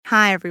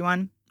Hi,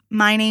 everyone.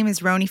 My name is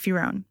Roni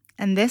Firon,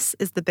 and this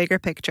is The Bigger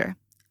Picture,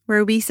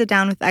 where we sit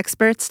down with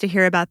experts to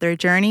hear about their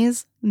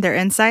journeys, their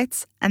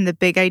insights, and the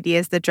big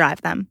ideas that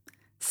drive them.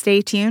 Stay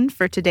tuned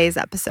for today's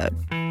episode.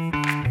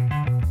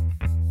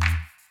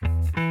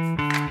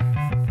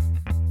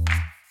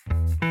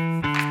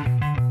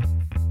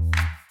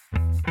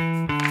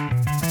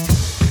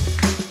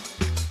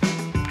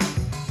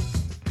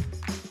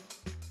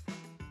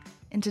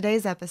 In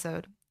today's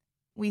episode,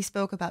 we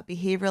spoke about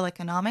behavioral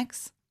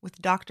economics with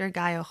Dr.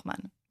 Guy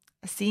Hochman,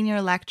 a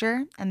senior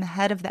lecturer and the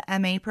head of the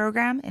MA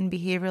program in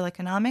behavioral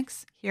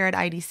economics here at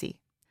IDC.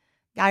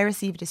 Guy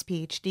received his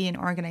PhD in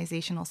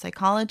organizational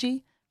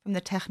psychology from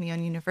the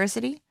Technion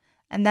University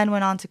and then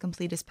went on to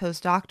complete his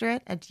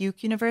post-doctorate at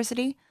Duke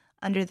University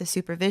under the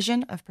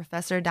supervision of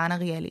Professor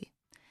Ariely.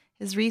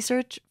 His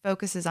research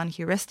focuses on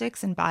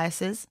heuristics and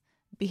biases,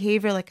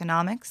 behavioral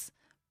economics,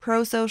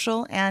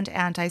 pro-social and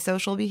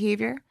antisocial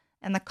behavior,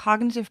 and the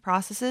cognitive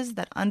processes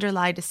that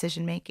underlie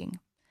decision-making.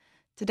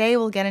 Today,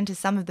 we'll get into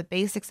some of the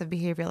basics of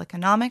behavioral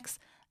economics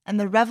and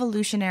the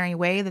revolutionary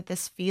way that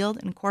this field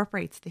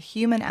incorporates the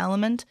human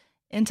element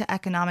into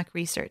economic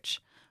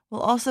research. We'll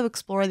also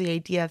explore the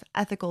idea of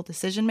ethical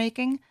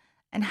decision-making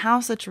and how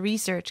such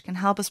research can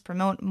help us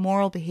promote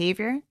moral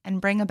behavior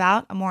and bring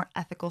about a more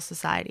ethical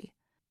society.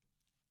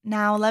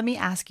 Now, let me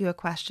ask you a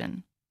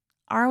question.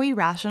 Are we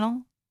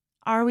rational?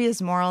 Are we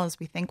as moral as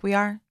we think we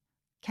are?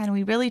 Can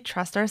we really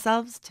trust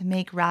ourselves to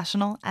make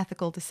rational,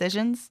 ethical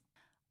decisions?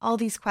 All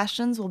these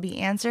questions will be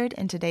answered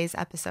in today's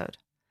episode.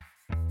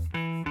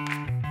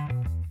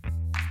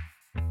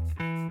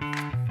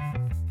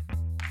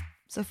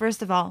 So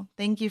first of all,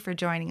 thank you for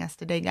joining us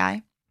today,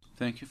 Guy.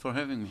 Thank you for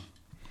having me.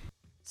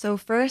 So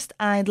first,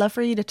 I'd love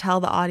for you to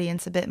tell the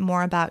audience a bit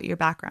more about your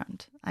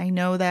background. I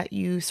know that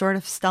you sort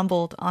of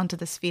stumbled onto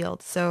this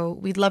field, so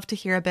we'd love to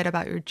hear a bit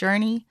about your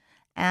journey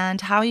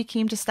and how you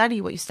came to study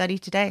what you study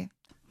today.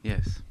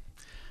 Yes.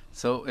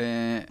 So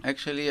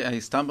actually, I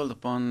stumbled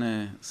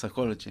upon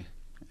psychology.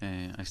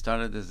 I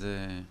started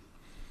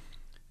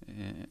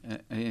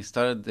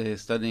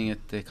studying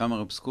at the Camera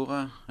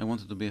Obscura. I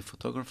wanted to be a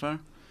photographer,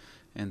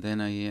 and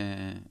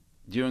then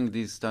during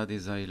these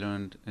studies I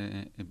learned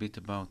a bit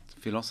about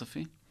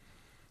philosophy,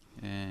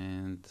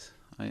 and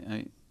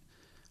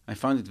I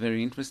found it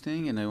very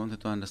interesting, and I wanted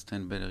to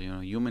understand better,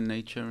 human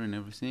nature and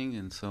everything.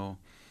 And so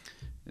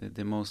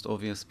the most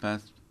obvious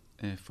path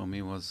for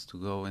me was to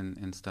go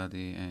and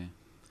study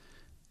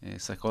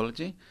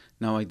psychology.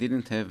 Now, I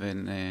didn't have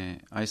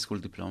an high school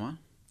diploma.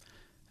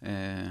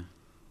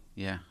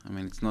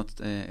 It's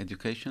not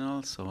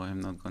educational, so I'm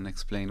not going to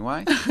explain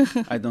why.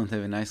 I don't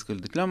have an high school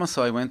diploma,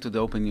 so I went to the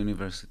Open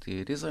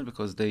University at Israel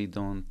because they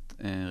don't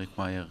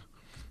require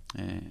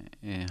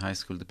a high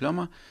school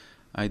diploma.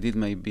 I did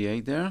my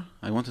BA there.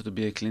 I wanted to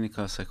be a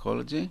clinical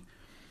psychology.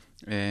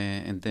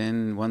 And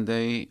then one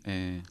day,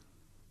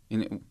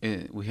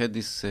 we had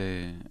this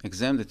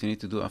exam that you need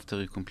to do after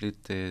you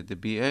complete the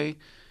BA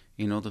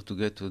in order to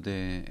get to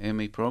the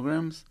MA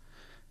programs.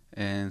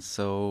 And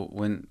so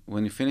when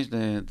you finish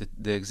the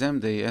exam,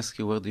 they ask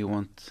you where do you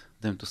want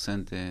them to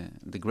send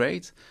the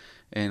grades.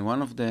 And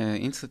one of the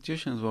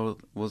institutions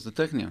was the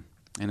Technion.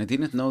 And I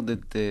didn't know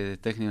that the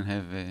Technion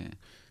have an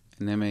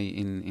MA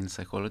in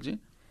psychology.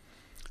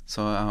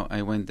 So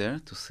I went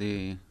there to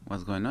see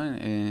what's going on.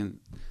 And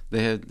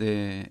they had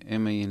the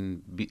MA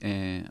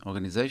in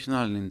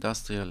organizational and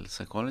industrial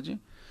psychology.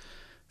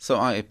 So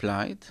I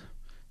applied,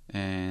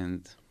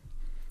 and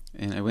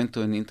I went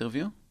to an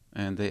interview,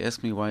 and they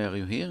asked me, why are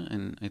you here?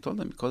 And I told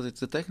them, because it's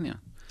the Technion.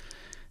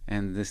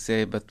 And they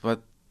say, but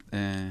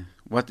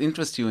what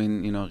interests you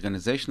in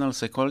organizational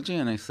psychology?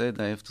 And I said,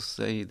 I have to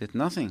say that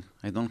nothing.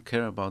 I don't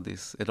care about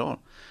this at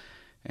all.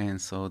 And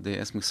so they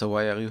asked me, so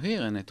why are you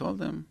here? And I told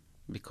them,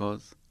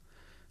 because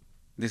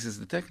this is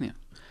the Technion.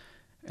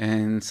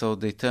 And so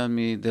they tell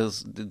me,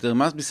 there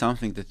must be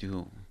something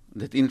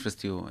that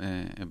interests you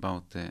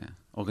about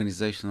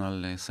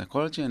organizational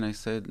psychology. And I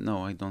said,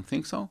 no, I don't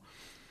think so.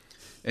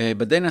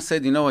 But then I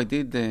said, I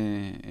did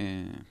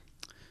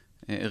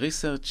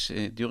research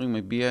during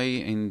my BA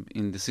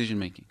in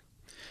decision-making.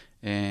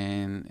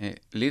 And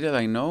little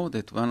I know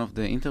that one of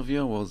the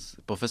interviewers was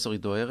Professor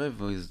Ido Erev,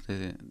 who is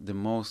the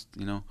most,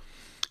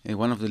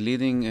 one of the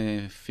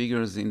leading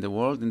figures in the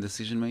world in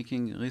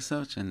decision-making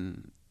research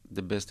and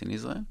the best in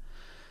Israel.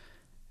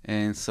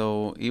 And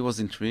so he was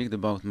intrigued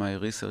about my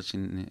research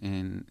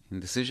in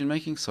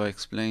decision-making, so I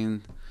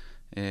explained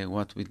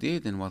what we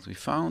did and what we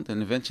found,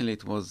 and eventually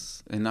it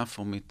was enough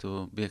for me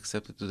to be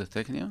accepted to the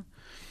Technion.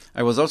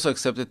 I was also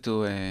accepted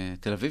to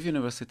Tel Aviv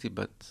University,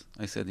 but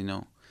I said,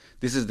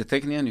 this is the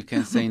Technion, you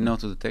can't say no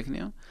to the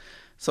Technion.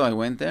 So I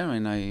went there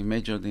and I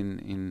majored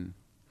in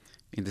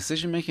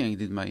decision-making. I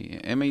did my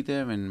MA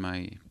there and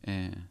my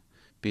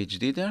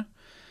PhD there.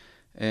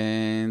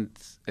 And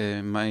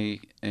my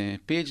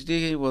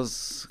PhD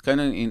was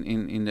kind of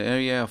in the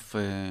area of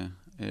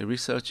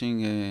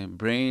researching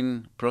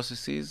brain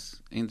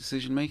processes in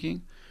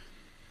decision-making.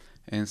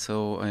 And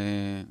so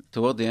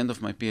toward the end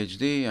of my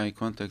PhD, I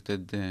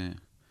contacted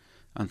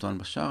Antoine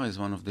Bashar is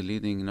one of the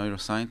leading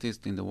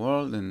neuroscientists in the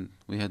world, and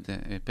we had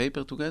a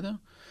paper together.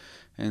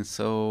 And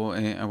so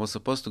I was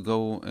supposed to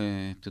go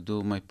to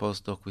do my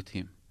postdoc with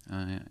him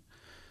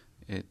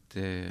at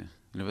the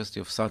University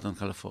of Southern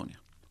California.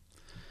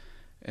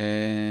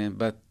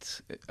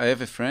 But I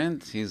have a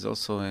friend, he's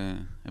also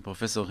a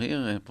professor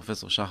here,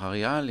 Professor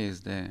Ariely,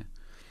 is the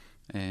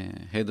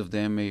head of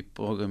the MA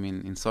program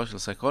in social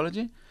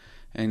psychology,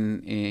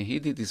 and he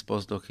did his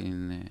postdoc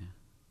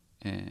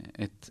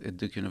at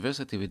Duke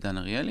University with Dan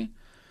Ariely.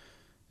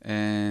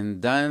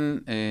 And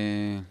Dan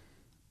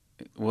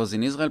was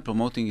in Israel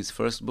promoting his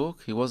first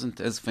book. He wasn't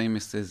as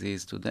famous as he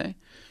is today.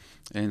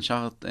 And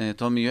Shahar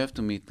told me, you have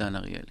to meet Dan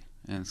Ariely.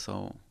 And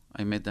so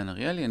I met Dan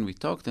Ariely, and we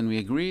talked, and we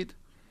agreed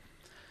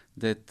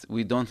that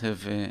we don't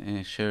have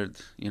a shared,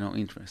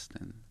 interest.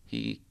 And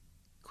he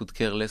could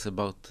care less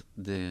about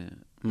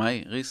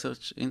my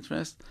research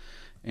interest,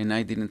 and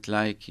I didn't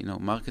like,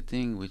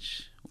 marketing,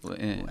 which...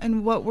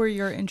 and what were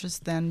your interests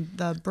then?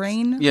 The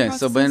brain processes?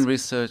 So brain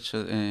research,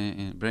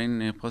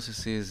 brain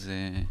processes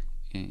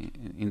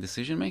in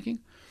decision making.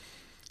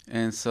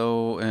 And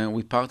so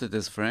we parted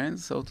as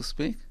friends, so to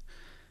speak.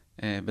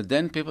 But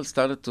then people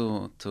started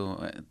to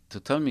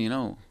tell me,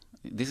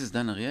 this is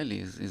Dan Ariely,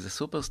 he's a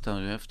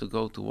superstar, you have to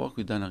go to work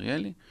with Dan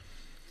Ariely.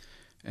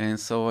 And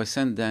so I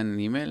sent Dan an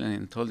email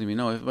and told him,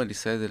 everybody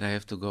said that I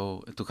have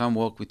to come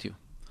work with you.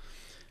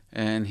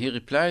 And he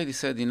replied, he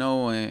said,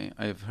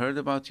 I've heard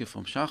about you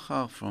from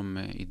Shachar, from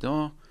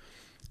Ido.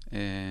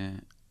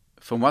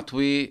 From what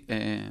we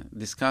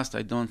discussed,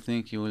 I don't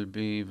think you will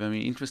be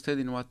very interested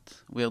in what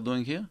we are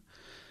doing here.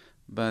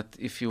 But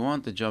if you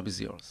want, the job is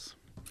yours.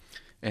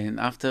 And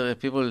after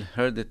people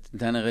heard that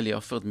Dan Ariely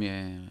offered me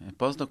a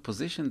postdoc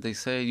position, they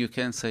say, you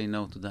can't say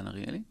no to Dan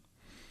Ariely.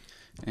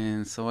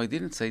 And so I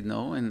didn't say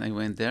no, and I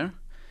went there.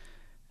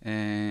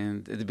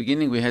 And at the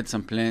beginning, we had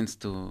some plans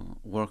to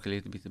work a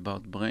little bit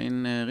about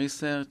brain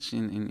research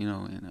in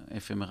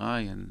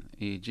fMRI and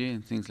EEG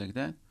and things like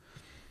that.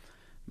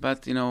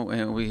 But,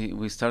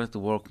 we started to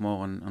work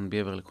more on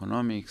behavioral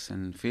economics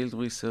and field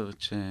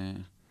research.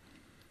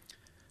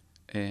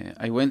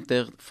 I went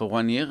there for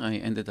 1 year. I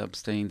ended up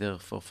staying there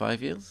for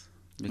 5 years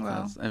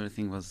because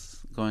everything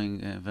was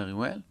going very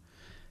well.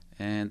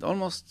 And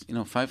almost,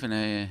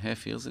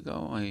 5.5 years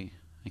ago, I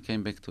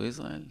came back to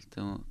Israel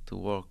to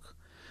work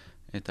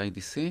at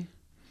IDC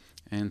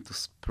and to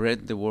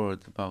spread the word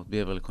about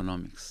behavioral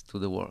economics to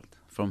the world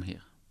from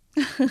here.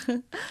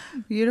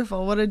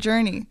 Beautiful. What a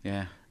journey.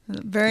 Yeah.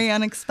 Very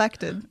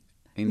unexpected.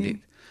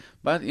 Indeed.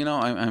 But,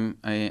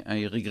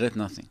 I regret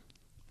nothing.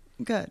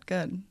 Good.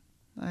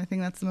 I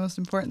think that's the most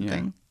important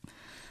thing.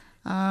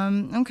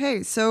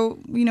 Okay, so,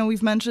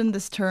 we've mentioned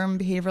this term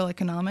behavioral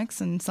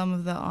economics, and some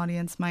of the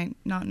audience might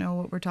not know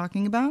what we're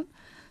talking about.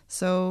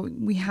 So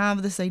we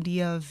have this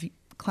idea of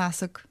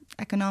classic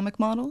economic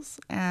models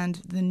and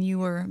the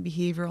newer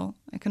behavioral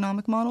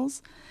economic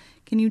models.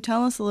 Can you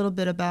tell us a little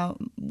bit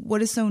about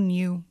what is so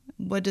new?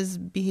 What does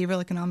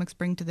behavioral economics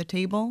bring to the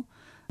table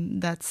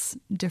that's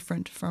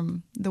different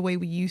from the way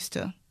we used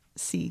to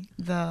see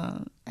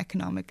the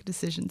economic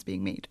decisions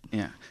being made?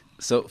 Yeah.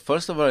 So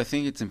first of all, I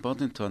think it's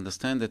important to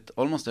understand that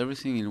almost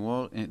everything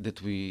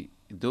that we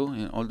do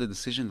and all the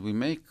decisions we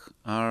make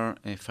are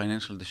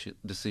financial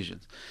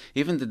decisions.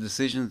 Even the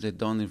decisions that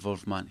don't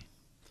involve money.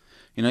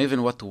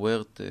 Even what to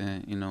wear,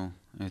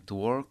 to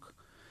work.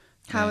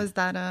 How is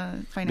that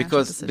a financial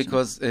decision?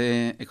 Because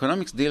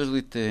economics deals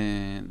with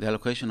the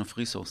allocation of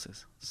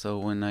resources. So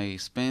when I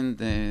spend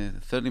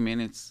 30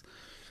 minutes,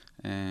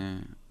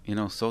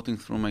 sorting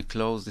through my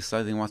clothes,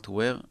 deciding what to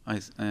wear,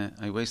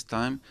 I waste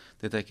time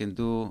that I can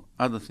do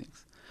other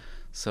things.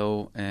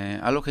 So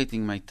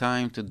allocating my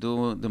time to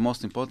do the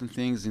most important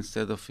things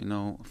instead of,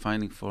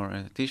 finding for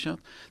a T-shirt.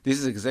 This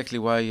is exactly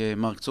why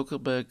Mark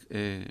Zuckerberg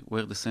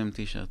wear the same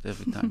T-shirt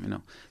every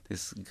time,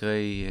 this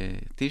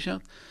gray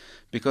T-shirt.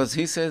 Because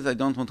he says, I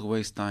don't want to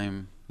waste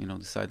time,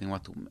 deciding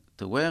what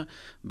to wear.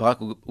 Barack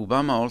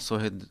Obama also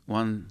had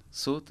one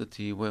suit that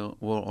he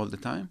wore all the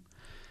time.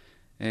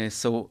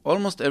 So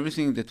almost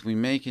everything that we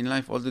make in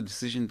life, all the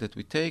decisions that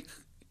we take,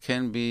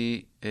 can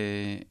be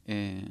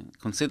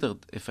considered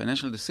a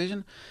financial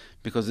decision,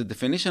 because the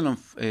definition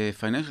of a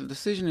financial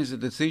decision is a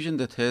decision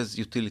that has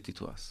utility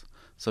to us.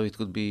 So it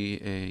could be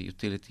a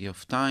utility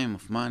of time,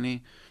 of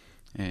money,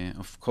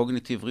 of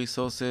cognitive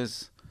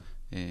resources,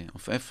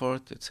 of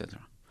effort, etc.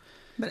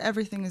 But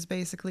everything is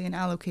basically an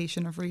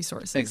allocation of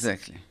resources.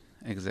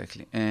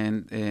 Exactly.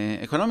 And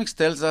economics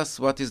tells us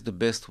what is the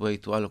best way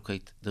to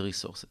allocate the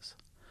resources,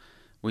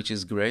 which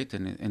is great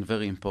and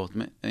very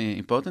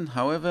important.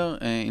 However,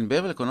 in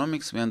behavioral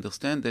economics, we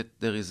understand that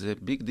there is a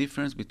big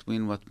difference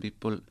between what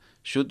people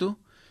should do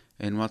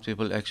and what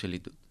people actually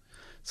do.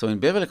 So in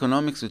behavioral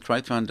economics, we try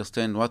to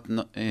understand not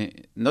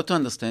to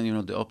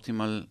understand, the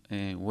optimal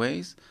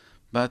ways,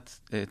 but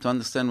to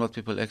understand what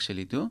people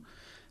actually do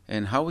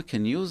and how we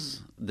can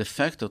use the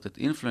factor that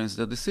influence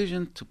the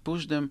decision to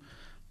push them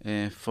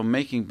from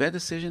making bad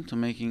decisions to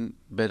making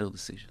better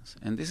decisions.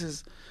 And this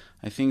is,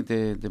 I think,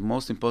 the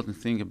most important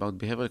thing about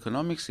behavioral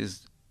economics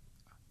is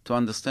to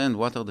understand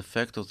what are the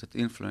factors that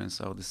influence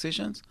our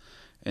decisions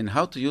and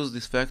how to use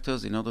these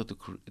factors in order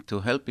to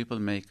help people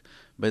make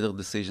better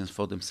decisions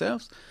for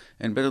themselves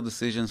and better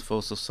decisions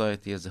for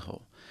society as a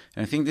whole.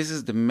 And I think this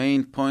is the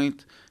main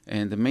point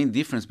and the main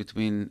difference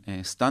between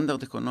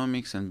standard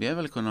economics and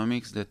behavioral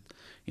economics, that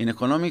in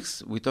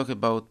economics we talk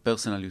about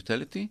personal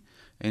utility,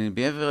 and in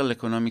behavioral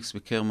economics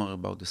we care more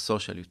about the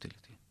social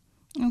utility.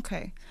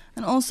 Okay.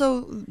 And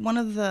also one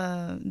of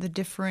the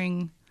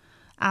differing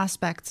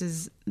aspects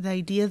is the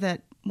idea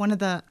that one of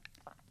the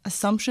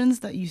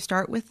assumptions that you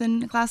start with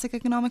in classic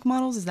economic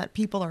models is that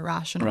people are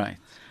rational.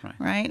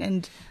 Right?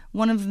 And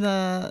one of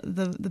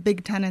the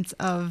big tenets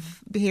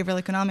of behavioral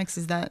economics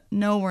is that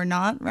no, we're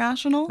not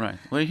rational. Right.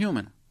 We're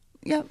human.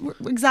 Yeah,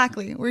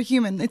 exactly. We're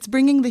human. It's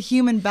bringing the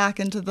human back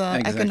into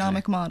the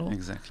economic model.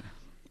 Exactly.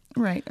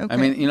 Right. Okay. I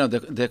mean,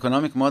 the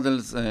economic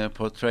models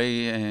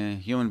portray a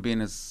human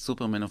being as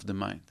Superman of the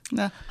mind.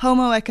 The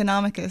Homo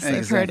economicus,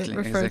 I've heard it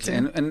referred to.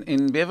 And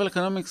in behavioral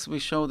economics, we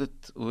show that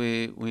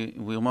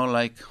we're more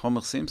like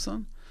Homer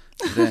Simpson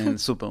than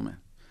Superman,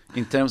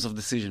 in terms of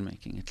decision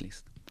making, at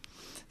least.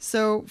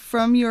 So,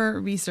 from your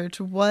research,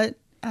 what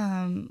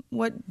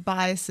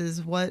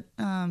biases, what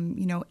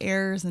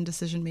errors in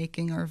decision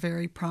making are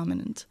very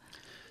prominent?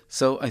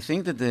 So I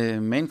think that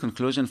the main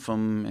conclusion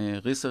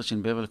from research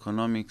in behavioral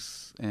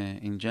economics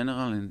in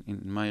general, and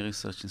in my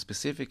research in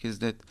specific, is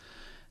that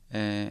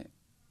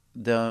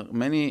there are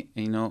many,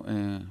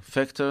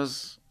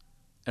 factors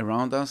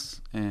around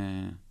us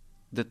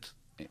that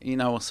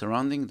in our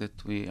surrounding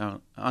that we are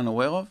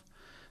unaware of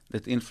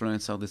that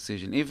influence our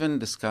decision. Even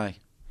the sky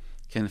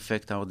can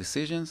affect our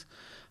decisions.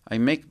 I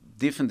make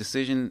different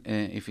decisions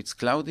if it's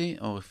cloudy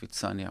or if it's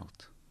sunny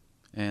out.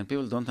 And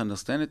people don't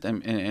understand it.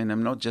 And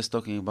I'm not just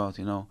talking about,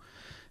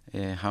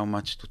 how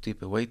much to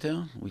tip a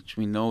waiter, which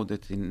we know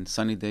that in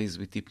sunny days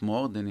we tip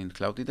more than in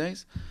cloudy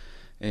days.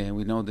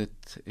 We know that,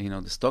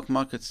 the stock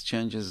markets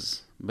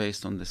changes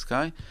based on the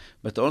sky,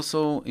 but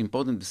also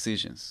important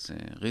decisions.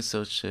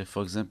 Research,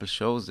 for example,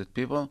 shows that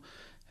people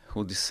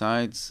who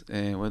decides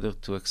whether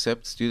to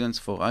accept students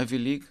for Ivy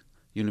League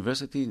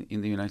University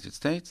in the United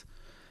States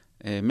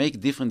make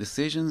different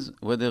decisions,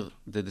 whether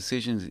the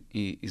decision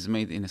is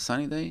made in a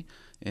sunny day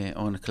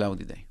or on a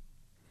cloudy day.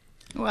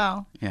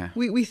 Wow. Yeah.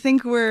 We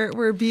think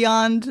we're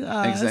beyond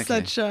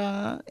such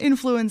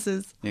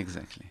influences.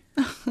 Exactly.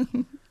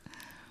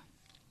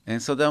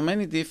 And so there are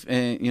many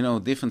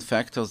different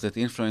factors that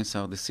influence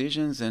our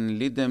decisions and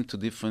lead them to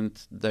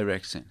different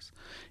directions.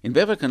 In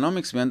behavioral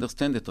economics, we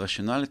understand that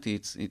rationality,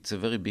 it's a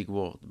very big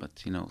word, but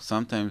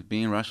sometimes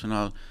being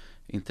rational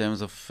in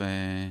terms of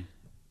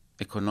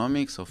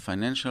economics or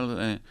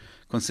financial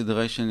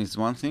consideration is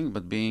one thing,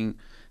 but being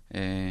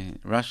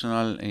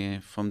rational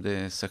from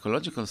the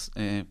psychological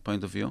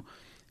point of view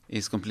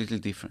is completely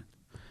different.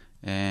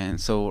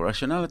 And so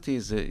rationality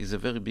is a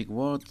very big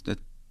word that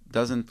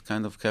doesn't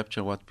kind of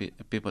capture what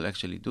people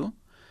actually do.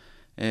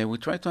 We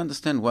try to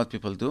understand what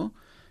people do,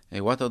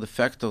 what are the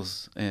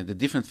factors, the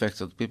different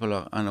factors people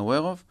are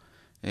unaware of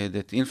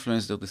that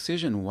influence their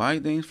decision, why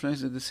they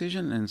influence the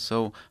decision, and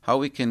so how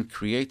we can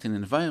create an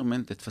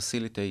environment that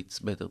facilitates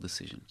better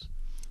decisions.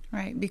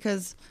 Right,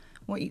 because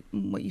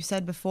what you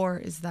said before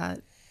is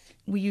that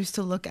we used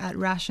to look at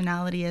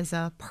rationality as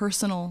a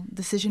personal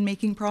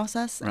decision-making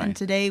process, right. And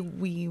today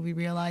we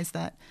realize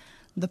that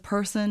the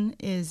person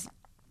is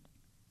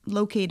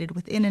located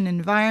within an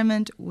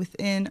environment,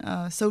 within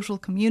a social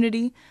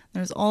community.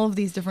 There's all of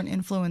these different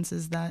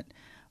influences that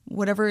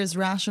whatever is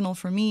rational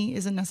for me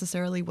isn't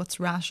necessarily what's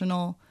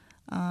rational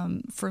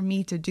for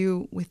me to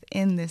do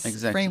within this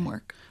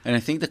framework. And I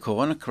think the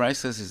corona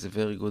crisis is a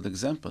very good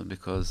example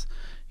because,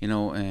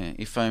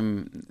 if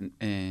I'm,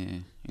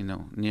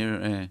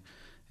 near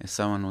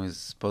someone who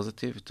is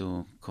positive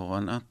to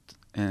corona,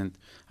 and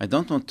I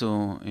don't want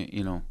to,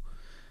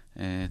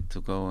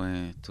 to go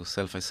to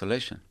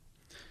self-isolation.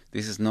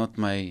 This is not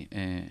my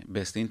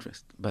best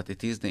interest, but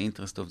it is the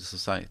interest of the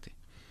society.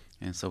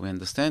 And so we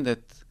understand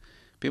that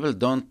people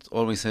don't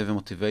always have a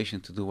motivation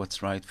to do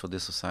what's right for the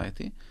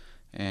society,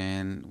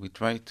 and we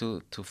try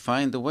to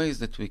find the ways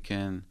that we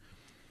can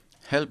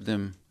help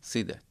them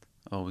see that,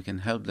 or we can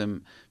help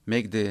them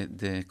make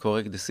the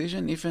correct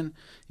decision, even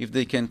if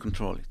they can't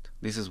control it.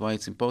 This is why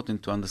it's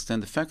important to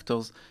understand the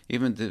factors,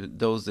 even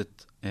those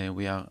that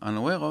we are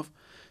unaware of,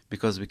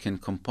 because we can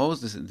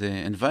compose the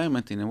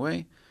environment in a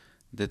way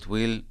that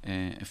will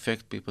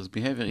affect people's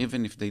behavior,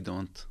 even if they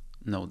don't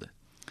know that.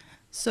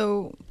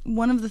 So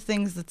one of the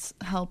things that's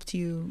helped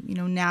you,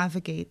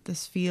 navigate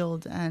this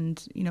field and,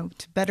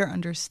 to better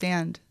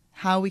understand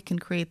how we can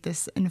create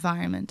this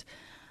environment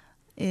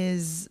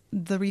is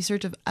the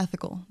research of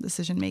ethical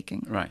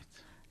decision-making. Right.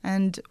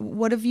 And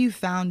what have you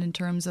found in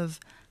terms of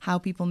how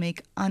people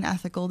make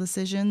unethical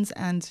decisions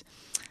and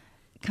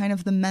kind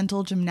of the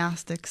mental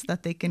gymnastics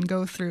that they can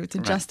go through to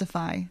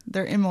justify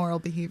their immoral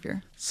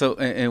behavior? So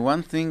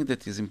one thing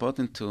that is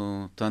important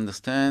to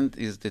understand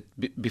is that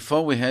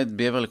before we had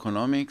behavioral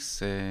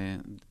economics,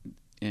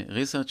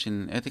 research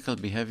in ethical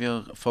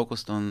behavior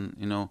focused on,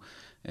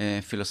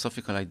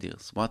 philosophical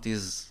ideas. What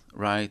is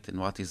right and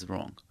what is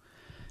wrong?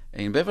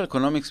 In behavioral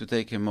economics, we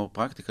take a more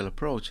practical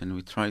approach, and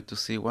we try to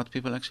see what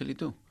people actually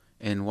do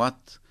and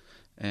what,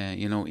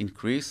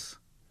 increase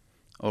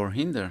or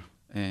hinder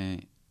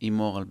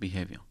immoral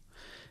behavior.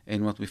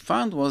 And what we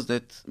found was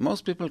that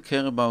most people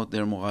care about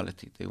their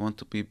morality. They want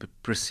to be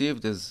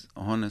perceived as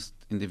honest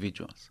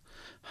individuals.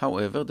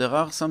 However, there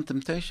are some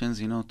temptations,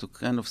 to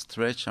kind of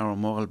stretch our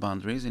moral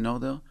boundaries in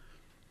order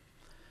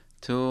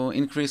to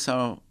increase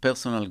our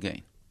personal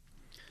gain.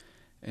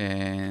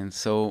 And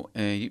so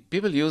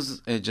people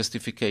use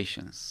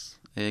justifications,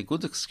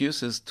 good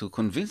excuses to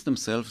convince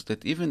themselves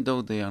that even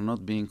though they are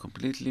not being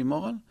completely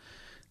moral,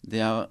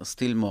 they are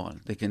still moral.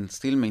 They can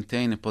still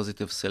maintain a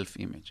positive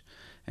self-image.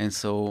 And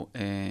so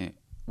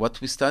what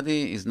we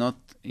study is not,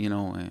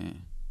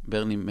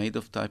 Bernie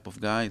Madoff type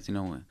of guy,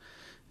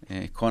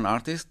 a con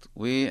artist.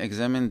 We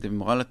examine the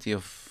morality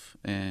of,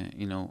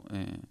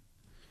 the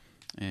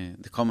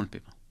common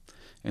people.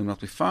 And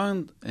what we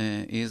found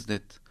is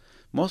that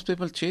most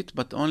people cheat,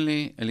 but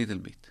only a little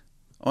bit.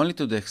 Only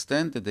to the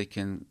extent that they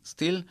can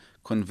still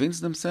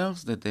convince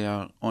themselves that they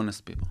are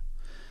honest people.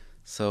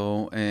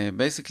 So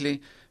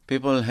basically,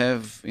 people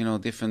have,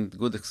 different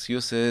good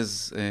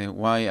excuses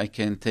why I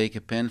can take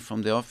a pen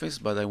from the office,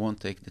 but I won't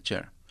take the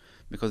chair.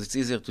 Because it's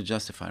easier to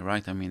justify,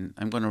 right? I mean,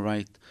 I'm going to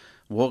write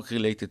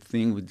work-related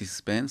thing with this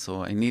pen,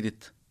 so I need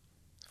it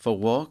for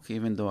work,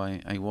 even though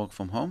I work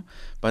from home,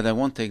 but I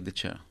won't take the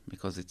chair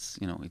because it's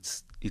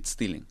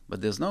stealing.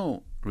 But there's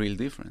no real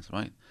difference,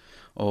 right?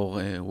 Or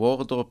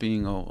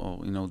wardrobing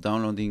or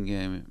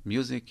downloading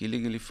music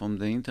illegally from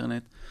the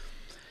internet.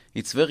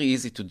 It's very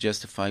easy to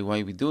justify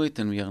why we do it,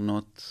 and we are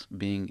not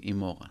being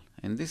immoral.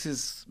 And this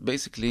is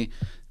basically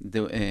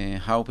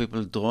how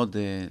people draw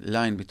the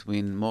line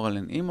between moral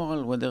and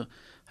immoral, whether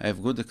I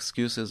have good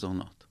excuses or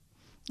not.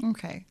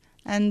 Okay.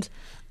 And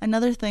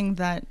another thing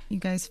that you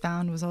guys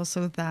found was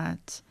also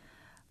that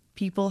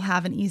people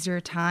have an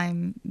easier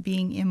time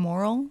being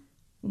immoral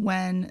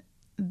when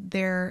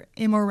their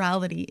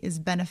immorality is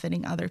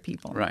benefiting other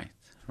people. Right.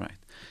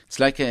 It's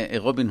like a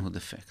Robin Hood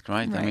effect,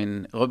 right? I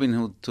mean, Robin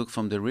Hood took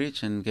from the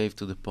rich and gave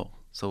to the poor.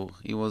 So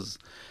he was,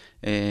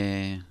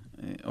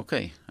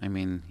 okay. I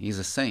mean, he's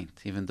a saint,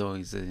 even though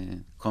he's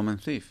a common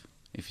thief,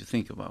 if you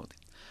think about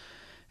it.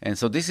 And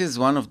so this is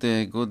one of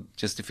the good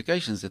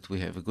justifications that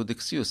we have, a good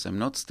excuse. I'm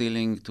not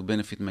stealing to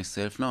benefit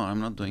myself. No, I'm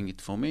not doing it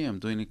for me. I'm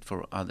doing it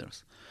for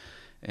others.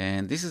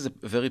 And this is a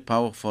very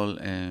powerful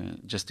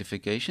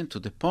justification, to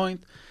the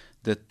point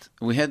that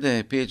we had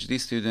a PhD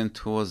student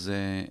who was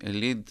a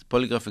lead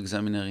polygraph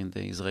examiner in the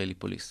Israeli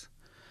police.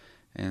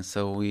 And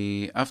so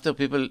we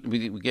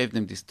gave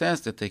them this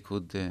test that they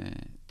could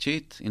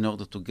cheat in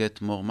order to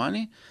get more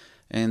money,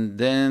 and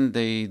then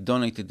they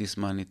donated this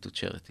money to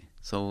charity.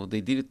 So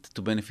they did it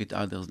to benefit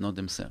others, not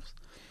themselves.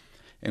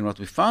 And what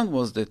we found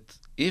was that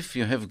if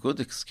you have good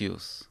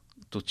excuse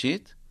to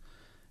cheat,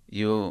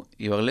 you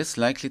are less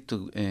likely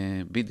to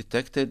be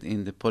detected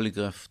in the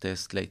polygraph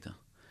test later.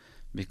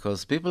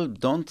 Because people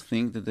don't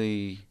think that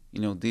they,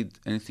 did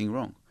anything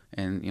wrong.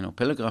 And,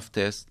 polygraph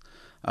tests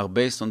are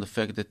based on the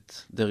fact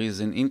that there is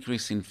an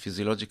increase in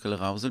physiological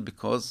arousal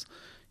because,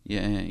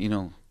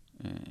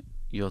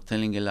 you're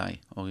telling a lie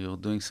or you're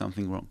doing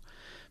something wrong.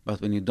 But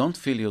when you don't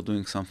feel you're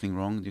doing something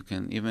wrong, you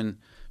can even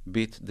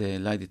beat the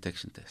lie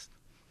detection test.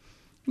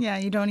 Yeah,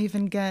 you don't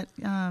even get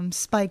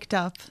spiked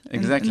up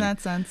in that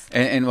sense.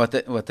 And what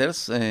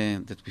else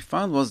that we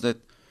found was that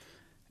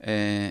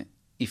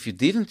if you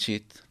didn't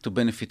cheat to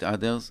benefit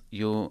others,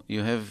 you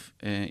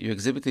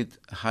exhibited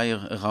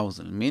higher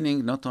arousal.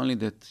 Meaning, not only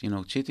that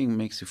cheating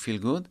makes you feel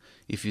good.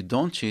 If you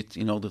don't cheat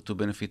in order to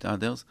benefit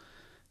others,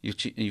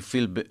 you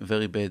feel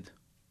very bad.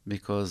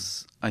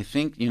 Because I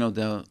think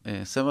there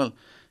are several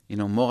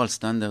moral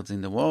standards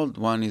in the world.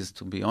 One is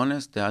to be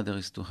honest. The other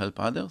is to help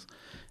others.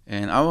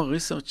 And our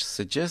research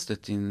suggests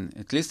that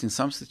at least in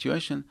some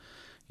situation,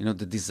 the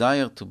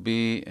desire to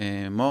be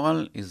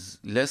moral is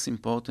less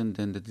important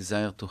than the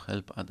desire to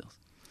help others.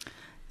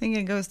 I think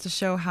it goes to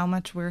show how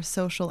much we're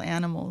social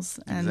animals,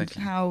 and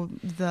exactly. How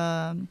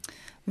the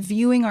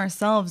viewing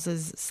ourselves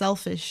as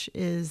selfish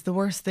is the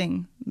worst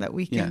thing that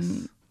we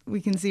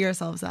can see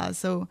ourselves as.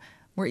 So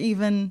we're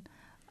even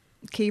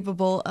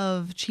capable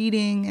of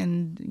cheating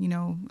and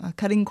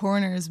cutting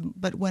corners,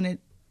 but when it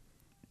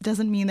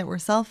doesn't mean that we're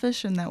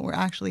selfish and that we're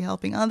actually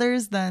helping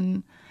others,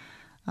 then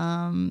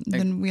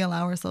we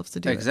allow ourselves to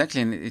do it.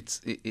 Exactly, and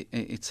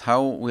it's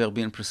how we are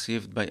being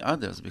perceived by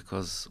others,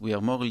 because we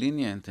are more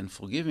lenient and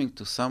forgiving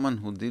to someone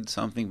who did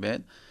something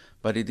bad,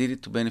 but he did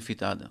it to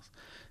benefit others.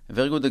 A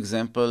very good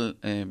example,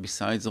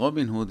 besides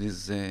Robin Hood,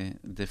 is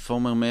the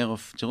former mayor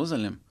of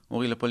Jerusalem,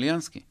 Uri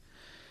Lapoliansky.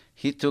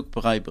 He took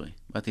bribery,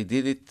 but he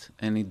did it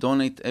and he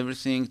donated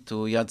everything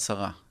to Yad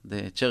Sarah,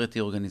 the charity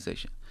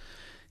organization.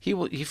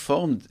 He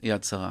formed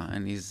Yad Sarah,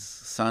 and his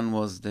son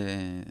was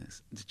the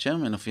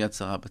chairman of Yad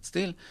Sarah, but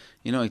still,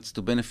 it's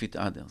to benefit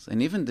others.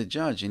 And even the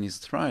judge in his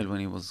trial,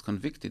 when he was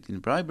convicted in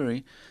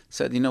bribery,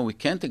 said, we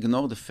can't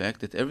ignore the fact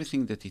that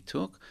everything that he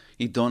took,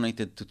 he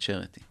donated to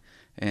charity.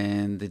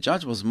 And the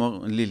judge was more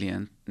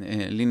lenient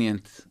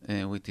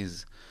with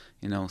his,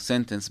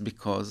 sentence,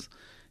 because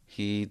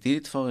he did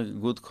it for a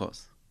good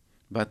cause.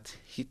 But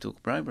he took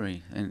bribery,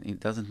 and it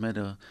doesn't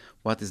matter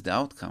what is the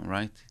outcome,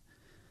 right?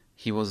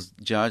 He was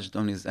judged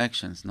on his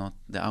actions, not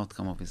the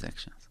outcome of his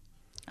actions.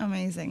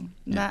 Amazing.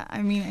 Yeah.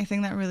 I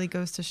think that really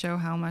goes to show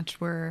how much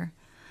we're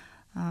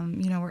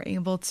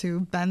able to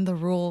bend the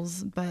rules,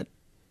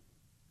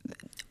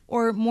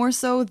 or more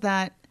so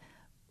that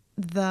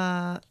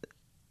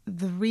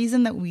the reason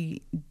that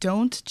we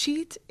don't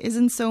cheat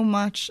isn't so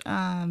much,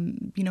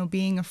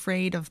 being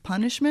afraid of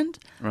punishment,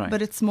 Right. but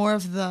it's more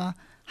of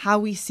how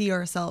we see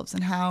ourselves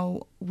and how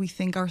we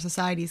think our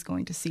society is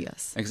going to see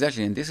us.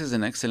 Exactly, and this is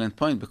an excellent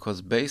point, because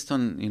based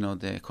on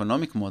the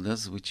economic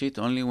models, we cheat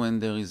only when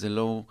there is a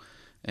low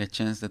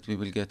chance that we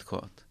will get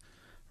caught,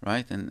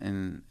 right?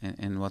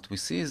 And what we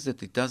see is that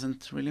it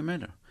doesn't really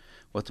matter.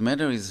 What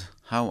matters is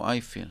how I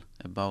feel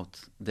about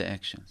the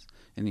actions,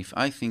 and if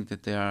I think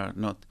that they are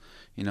not,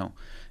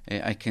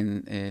 I can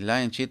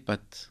lie and cheat,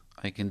 but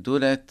I can do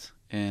that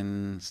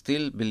and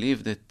still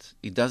believe that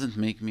it doesn't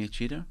make me a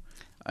cheater.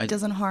 It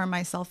doesn't harm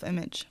my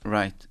self-image.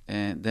 Right,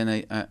 and then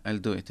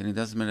I'll do it. And it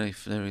doesn't matter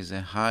if there is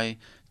a high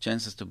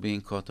chances to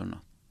being caught or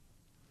not.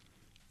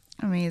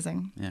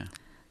 Amazing. Yeah.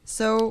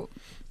 So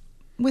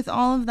with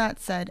all of that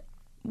said,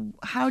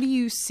 how do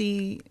you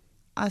see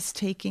us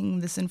taking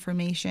this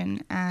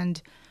information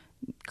and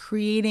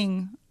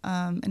creating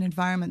an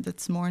environment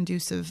that's more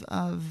conducive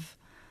of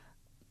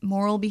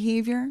moral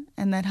behavior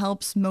and that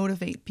helps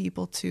motivate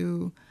people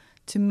to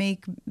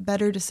make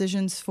better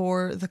decisions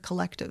for the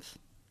collective?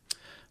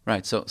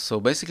 Right. So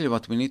basically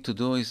what we need to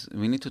do is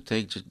we need to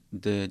take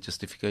the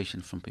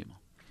justification from people.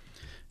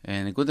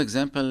 And a good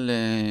example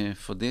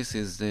for this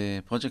is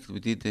the project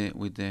we did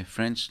with the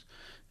French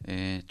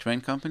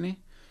train company.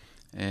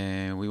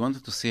 We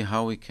wanted to see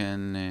how we can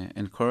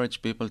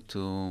encourage people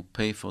to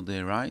pay for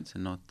their rides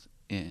and not,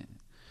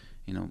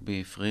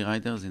 be free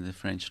riders in the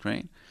French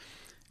train.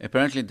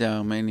 Apparently there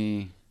are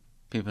many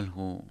people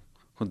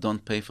who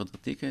don't pay for the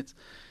tickets.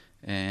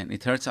 And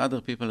it hurts other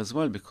people as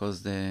well,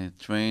 because the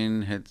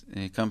train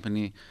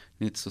company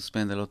needs to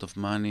spend a lot of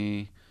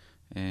money,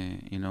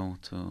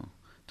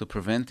 to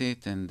prevent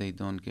it, and they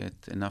don't get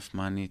enough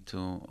money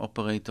to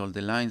operate all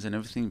the lines and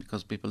everything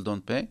because people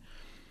don't pay.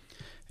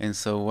 And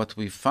so what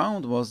we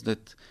found was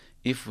that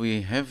if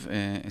we have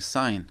a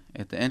sign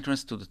at the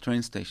entrance to the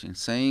train station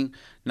saying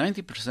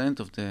 90%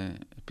 of the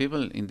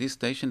people in this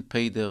station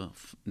pay their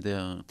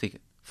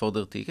ticket for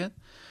their ticket,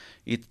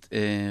 it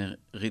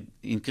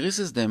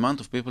increases the amount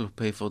of people who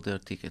pay for their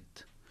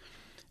ticket.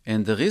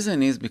 And the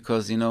reason is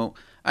because,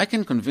 I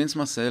can convince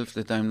myself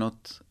that I'm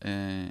not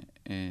a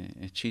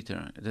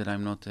cheater, that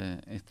I'm not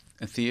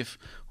a thief,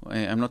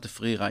 I'm not a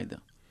free rider.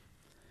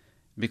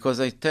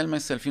 Because I tell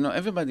myself,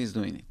 everybody is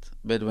doing it.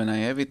 But when I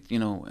have it,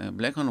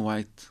 black on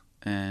white,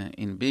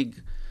 in big,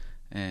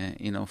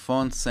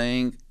 font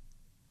saying,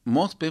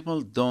 most people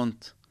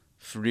don't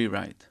free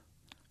ride.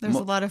 There's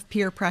a lot of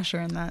peer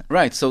pressure in that.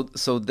 Right.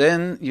 So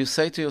then you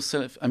say to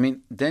yourself,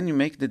 then you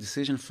make the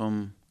decision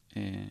from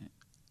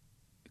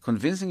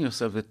convincing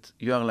yourself that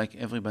you are like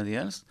everybody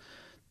else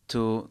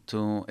to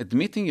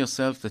admitting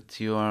yourself that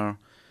you are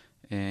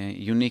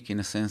unique in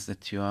a sense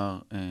that you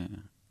are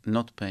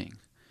not paying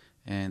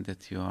and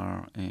that you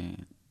are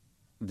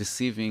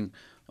deceiving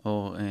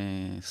or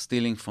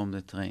stealing from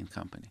the train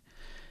company.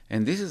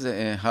 And this is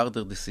a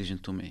harder decision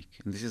to make.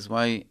 And this is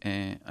why,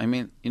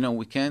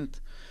 we can't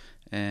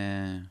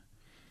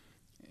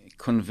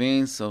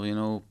convince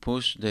or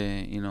push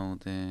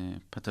the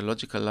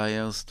pathological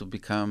liars to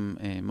become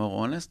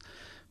more honest,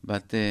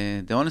 but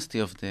the honesty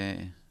of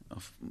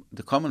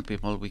the common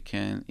people we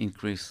can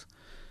increase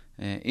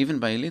even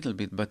by a little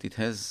bit, but it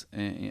has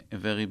a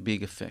very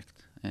big effect.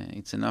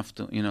 It's enough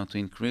to to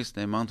increase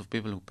the amount of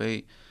people who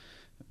pay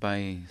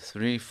by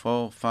 3,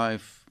 4,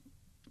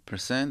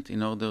 5%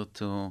 in order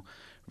to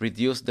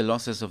reduce the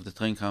losses of the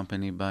train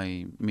company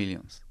by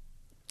millions.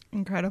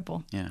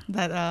 Incredible. Yeah.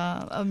 That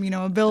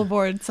a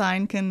billboard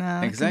sign can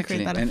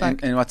create that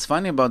effect. And what's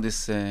funny about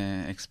this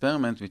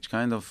experiment, which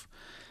kind of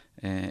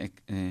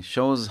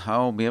shows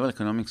how behavioral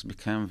economics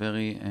became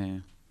very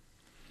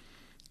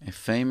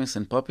famous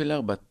and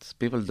popular, but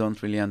people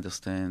don't really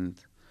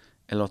understand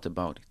a lot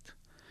about it.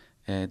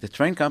 The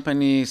train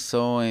company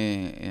saw,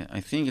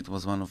 I think it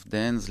was one of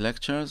Dan's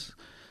lectures,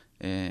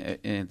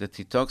 that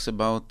he talks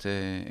about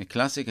a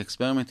classic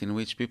experiment in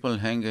which people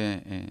hang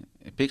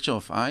a picture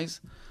of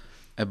eyes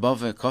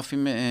above a coffee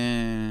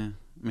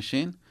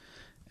machine,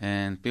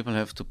 and people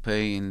have to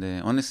pay in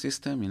the honest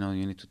system.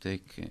 You need to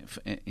take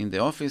in the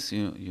office.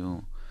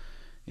 You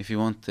if you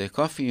want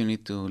coffee, you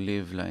need to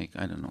leave like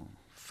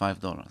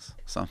 $5,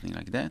 something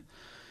like that.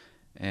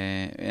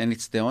 And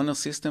it's the honor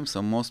system,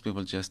 so most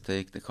people just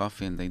take the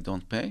coffee and they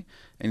don't pay.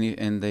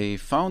 And they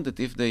found that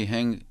if they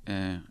hang,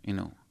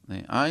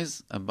 the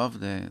eyes above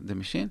the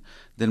machine,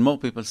 then more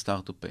people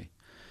start to pay.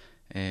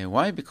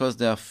 Why? Because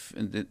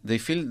they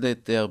feel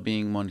that they are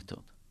being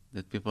monitored,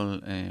 that people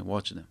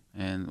watch them.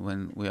 And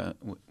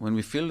when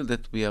we feel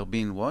that we are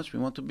being watched, we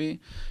want to be,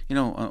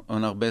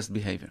 on our best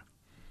behavior.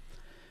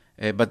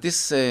 But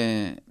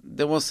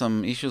there was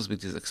some issues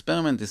with this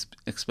experiment. This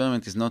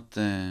experiment is not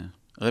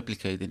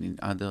replicated in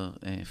other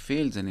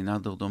fields and in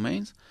other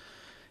domains.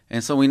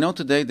 And so we know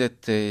today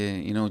that,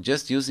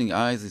 just using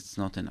eyes, it's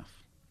not enough.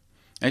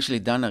 Actually,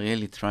 Dan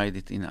Ariely tried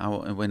it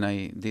when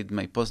I did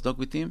my postdoc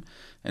with him,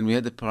 and we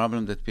had the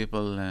problem that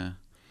people,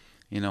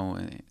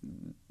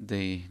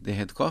 they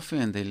had coffee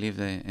and they leave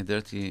a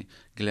dirty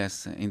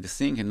glass in the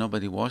sink and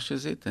nobody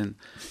washes it, and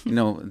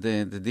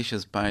the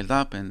dishes piled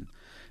up, and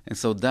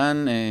so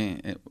Dan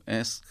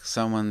asked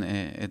someone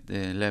at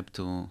the lab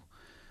to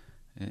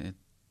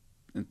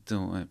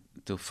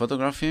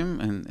photograph him,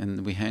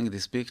 and we hang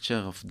this picture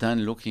of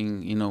Dan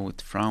looking,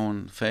 with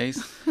frown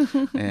face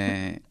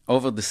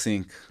over the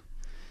sink.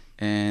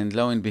 And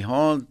lo and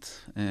behold,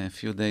 a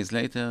few days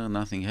later,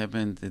 nothing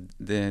happened.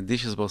 The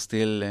dishes were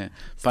still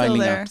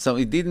piling up. So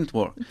it didn't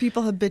work.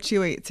 People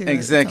habituate to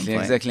exactly,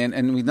 it. Exactly.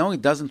 And we know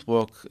it doesn't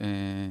work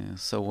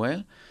so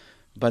well.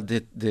 But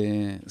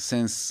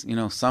since,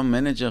 some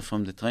manager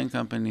from the train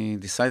company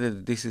decided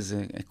that this is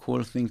a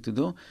cool thing to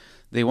do,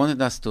 they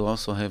wanted us to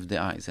also have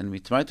the eyes. And we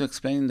tried to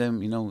explain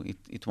them,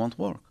 it won't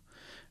work.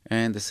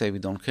 And they say, we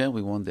don't care,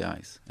 we want the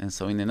eyes. And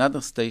so in another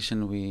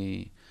station,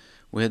 we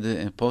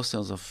had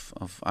posters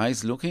of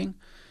eyes looking,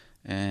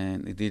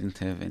 and it didn't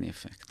have any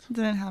effect.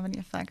 Didn't have any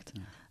effect.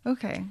 Yeah.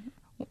 Okay.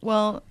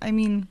 Well, I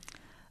mean,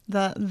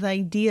 the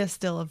idea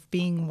still of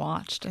being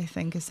watched, I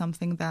think, is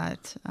something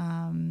that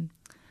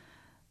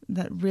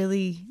that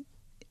really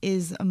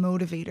is a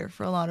motivator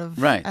for a lot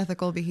of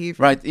ethical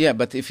behavior. Right. Yeah.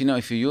 But if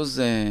you use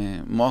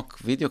mock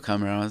video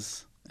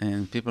cameras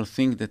and people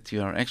think that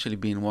you are actually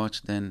being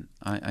watched, then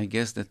I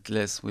guess that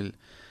less will.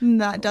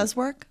 That does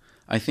work?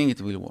 I think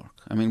it will work.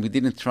 I mean, we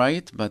didn't try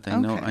it, but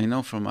I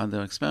know from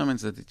other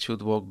experiments that it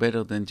should work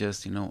better than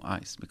just,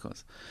 eyes,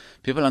 because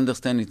people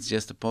understand it's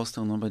just a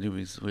poster, nobody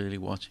is really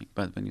watching.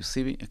 But when you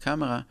see a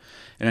camera,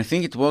 and I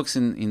think it works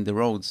in the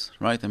roads,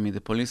 right? I mean,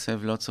 the police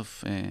have lots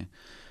of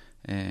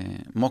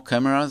mock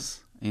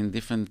cameras in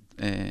different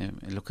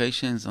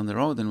locations on the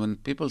road, and when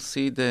people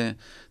see the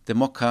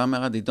mock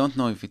camera, they don't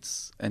know if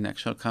it's an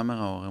actual camera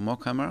or a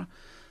mock camera,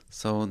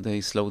 so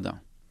they slow down.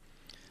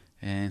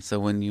 And so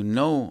when you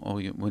know,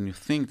 or when you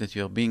think that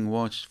you are being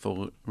watched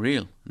for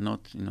real, not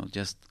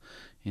just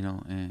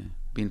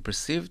being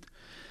perceived,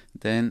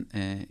 then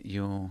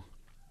you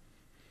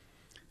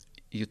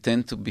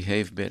tend to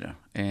behave better.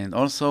 And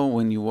also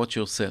when you watch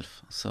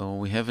yourself. So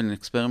we have an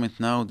experiment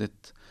now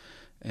that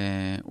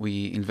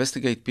we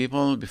investigate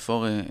people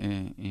before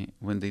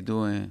when they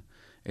do a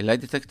lie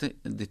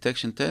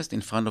detection test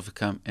in front of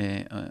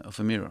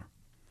a mirror,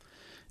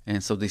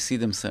 and so they see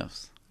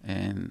themselves.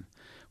 And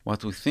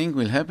what we think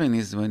will happen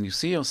is when you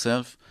see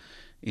yourself,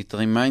 it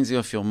reminds you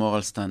of your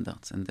moral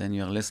standards, and then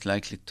you are less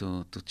likely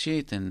to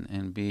cheat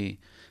and be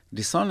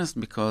dishonest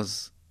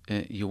because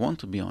you want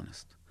to be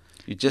honest.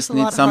 You just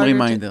need some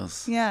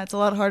reminders. It's a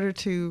lot harder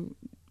to,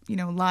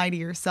 lie to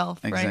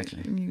yourself, exactly.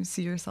 Right? When you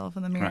see yourself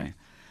in the mirror. Right.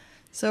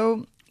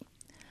 So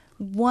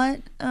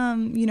what,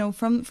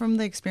 from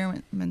the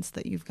experiments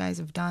that you guys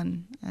have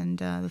done and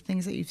the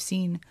things that you've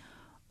seen,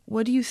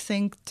 what do you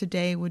think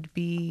today would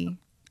be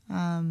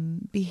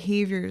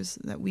behaviors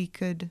that we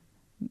could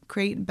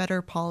create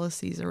better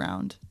policies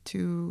around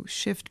to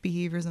shift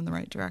behaviors in the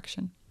right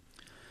direction?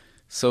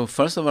 So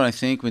first of all, I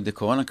think with the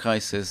corona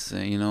crisis,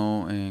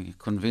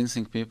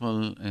 convincing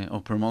people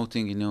or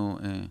promoting,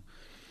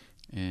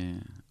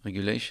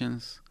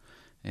 regulations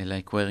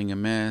like wearing a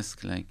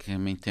mask, like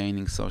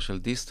maintaining social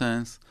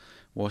distance,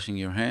 washing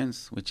your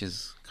hands, which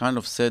is kind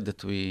of said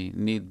that we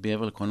need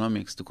behavioral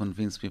economics to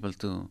convince people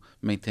to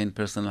maintain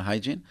personal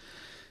hygiene.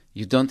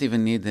 You don't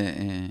even need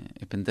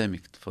a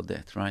pandemic for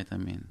that, right? I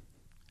mean,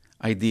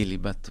 ideally,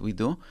 but we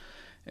do.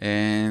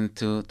 And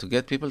to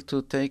get people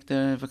to take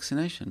their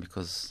vaccination,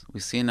 because we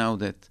see now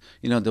that,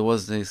 there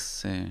was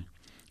this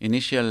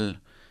initial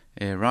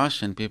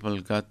rush and people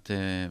got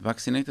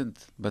vaccinated,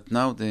 but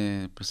now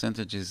the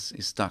percentage is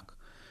stuck.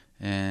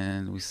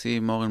 And we see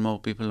more and more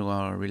people who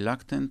are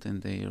reluctant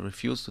and they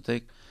refuse to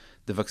take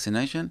the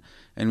vaccination.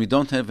 And we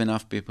don't have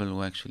enough people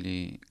who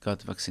actually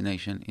got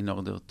vaccination in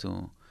order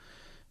to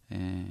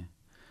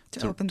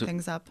open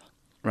things up.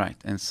 Right.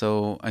 And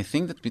so I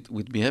think that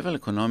with behavioral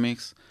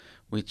economics,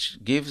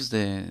 which gives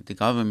the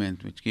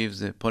government, which gives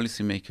the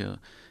policymaker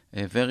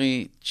a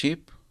very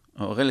cheap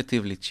or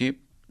relatively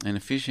cheap and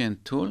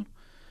efficient tool,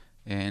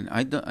 and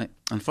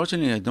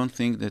unfortunately, I don't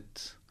think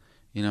that,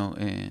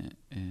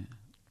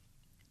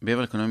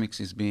 behavioral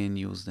economics is being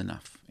used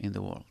enough in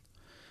the world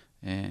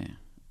and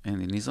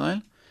in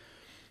Israel.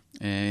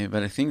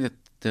 But I think that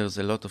there's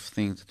a lot of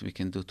things that we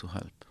can do to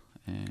help.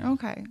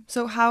 Okay.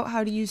 So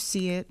how do you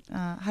see it?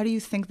 How do you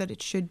think that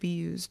it should be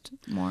used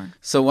more?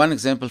 So one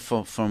example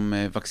from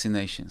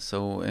vaccination.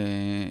 So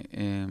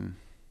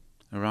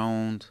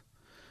around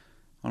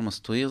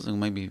almost 2 years ago,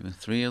 maybe even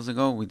 3 years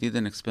ago, we did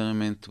an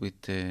experiment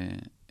with the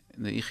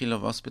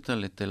Ichilov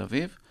Hospital at Tel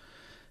Aviv.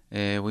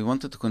 We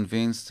wanted to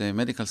convince the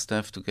medical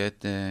staff to get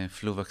the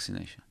flu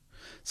vaccination.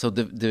 So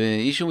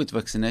the issue with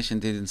vaccination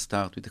didn't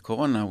start with the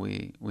corona.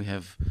 We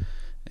have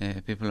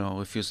people who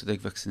refuse to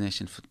take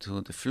vaccination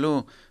to the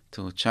flu,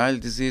 to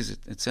child disease,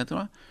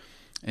 etc.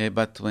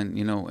 But when,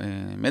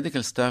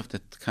 medical staff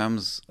that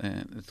comes,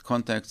 that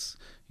contacts,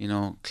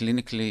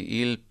 clinically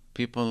ill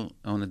people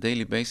on a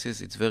daily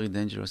basis, it's very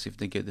dangerous if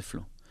they get the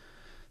flu.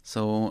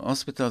 So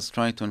hospitals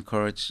try to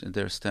encourage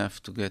their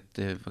staff to get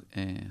the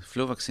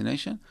flu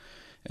vaccination.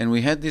 And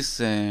we had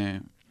this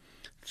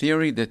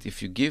theory that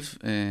if you give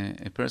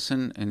a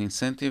person an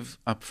incentive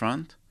up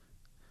front,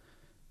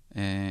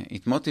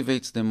 it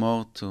motivates them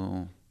more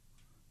to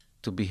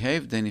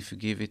behave than if you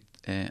give it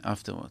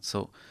afterwards.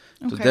 So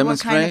to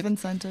demonstrate, what kind of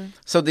incentive?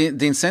 So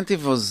the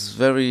incentive was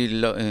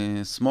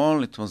very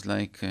small. It was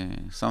like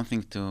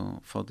something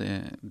for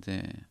the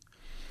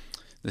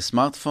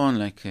smartphone,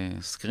 like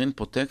a screen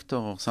protector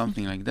or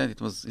something like that.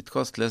 It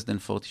cost less than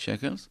 40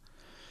 shekels.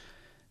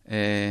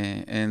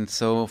 And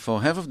so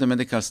for half of the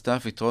medical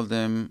staff, we told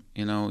them,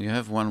 you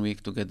have 1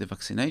 week to get the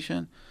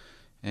vaccination.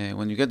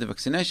 When you get the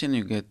vaccination,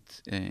 you get,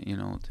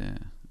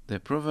 the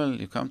approval.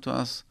 You come to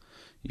us,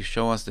 you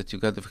show us that you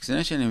got the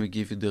vaccination, and we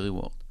give you the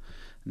reward.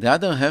 The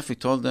other half, we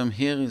told them,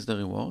 here is the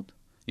reward.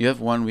 You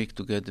have 1 week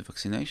to get the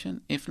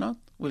vaccination. If not,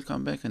 we'll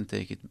come back and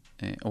take it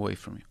away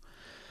from you.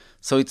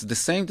 So it's the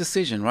same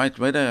decision, right?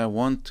 Whether I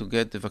want to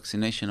get the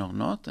vaccination or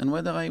not, and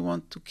whether I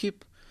want to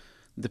keep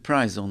the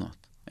prize or not.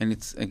 And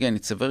it's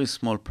a very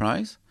small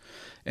prize.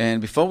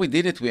 And before we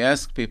did it, we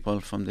asked people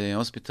from the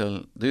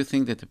hospital, do you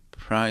think that the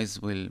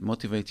prize will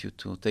motivate you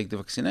to take the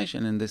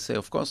vaccination? And they say,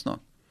 of course not.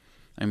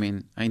 I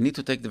mean, I need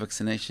to take the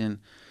vaccination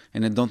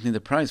and I don't need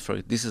a prize for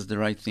it. This is the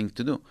right thing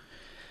to do.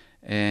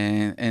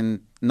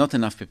 And not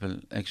enough people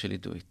actually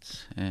do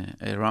it.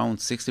 Around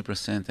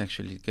 60%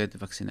 actually get the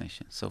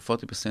vaccination. So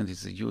 40%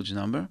 is a huge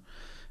number.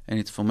 And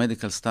it's for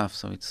medical staff,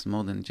 so it's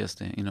more than just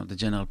the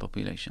general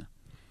population.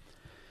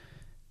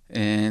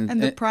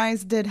 And the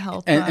prize did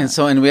help.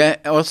 And we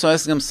also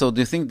asked them, so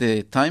do you think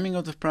the timing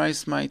of the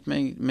prize might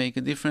make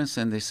a difference?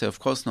 And they say, of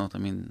course not. I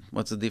mean,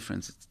 what's the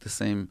difference? It's the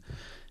same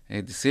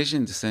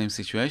decision, the same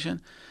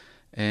situation.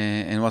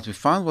 And what we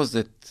found was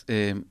that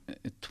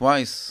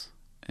twice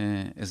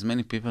as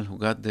many people who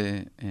got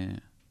the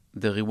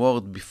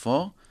reward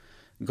before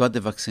got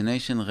the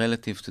vaccination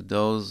relative to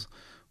those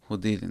who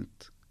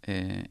didn't,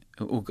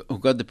 who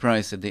got the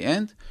prize at the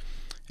end.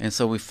 And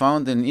so we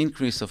found an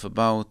increase of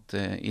about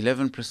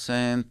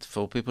 11%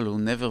 for people who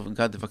never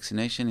got the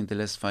vaccination in the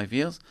last 5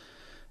 years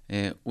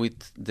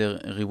with the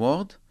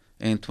reward,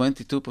 and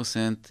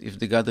 22% if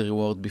they got the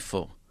reward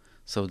before.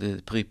 So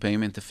the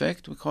prepayment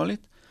effect, we call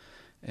it.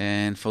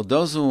 And for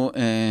those who,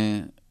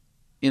 in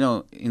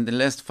the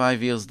last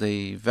 5 years,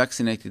 they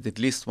vaccinated at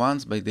least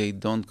once, but they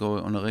don't go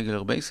on a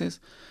regular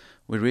basis,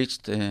 we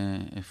reached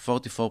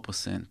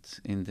 44%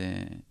 in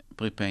the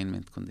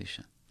prepayment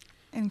condition.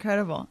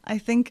 Incredible. I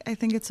think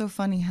it's so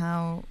funny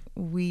how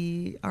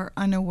we are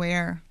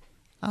unaware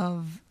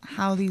of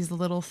how these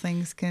little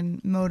things can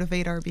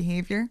motivate our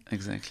behavior.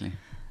 Exactly.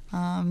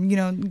 From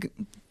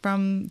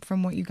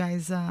what you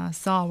guys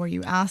saw, where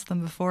you asked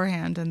them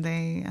beforehand, and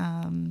they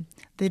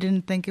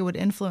didn't think it would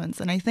influence.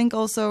 And I think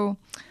also,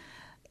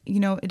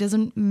 it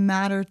doesn't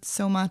matter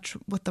so much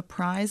what the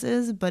prize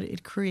is, but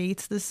it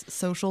creates this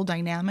social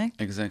dynamic.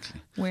 Exactly.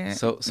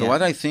 So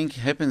what I think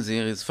happens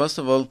here is, first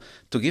of all,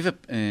 to give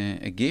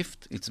a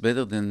gift, it's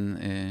better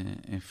than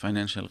a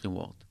financial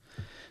reward.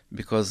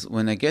 Because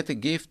when I get a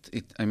gift,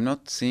 I'm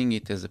not seeing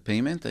it as a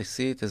payment. I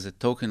see it as a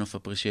token of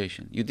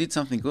appreciation. You did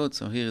something good,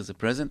 so here is a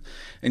present.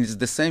 And it's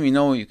the same,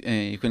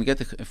 you can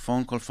get a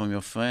phone call from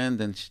your friend,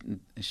 and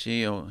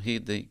she or he,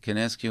 they can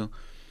ask you,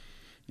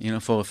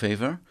 for a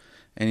favor.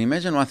 And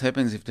imagine what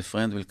happens if the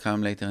friend will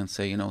come later and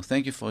say,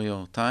 thank you for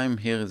your time,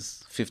 here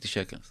is 50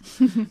 shekels.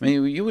 I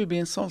mean, you will be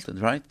insulted,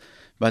 right?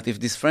 But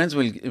if these friends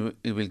will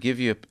give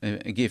you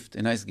a gift,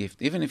 a nice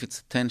gift, even if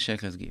it's a 10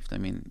 shekels gift, I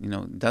mean,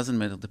 it doesn't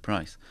matter the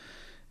price.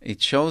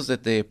 It shows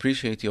that they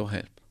appreciate your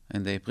help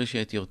and they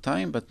appreciate your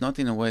time, but not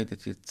in a way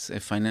that it's a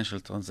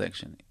financial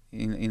transaction,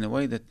 in a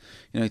way that,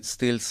 it's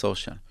still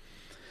social.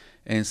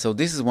 And so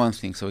this is one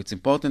thing. So it's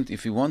important,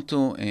 if you want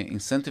to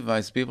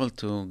incentivize people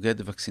to get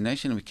the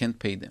vaccination, we can't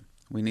pay them.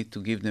 We need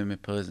to give them a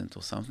present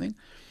or something.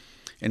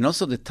 And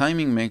also the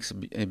timing makes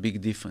a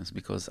big difference,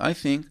 because I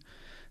think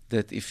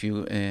that if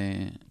you,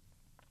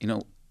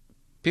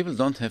 people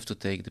don't have to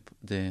take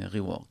the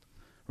reward,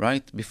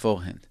 right,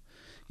 beforehand.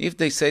 If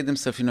they say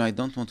themselves, I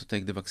don't want to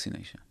take the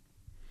vaccination.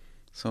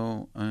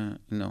 So,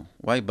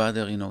 why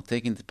bother,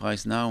 taking the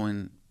price now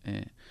and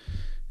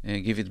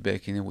give it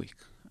back in a week?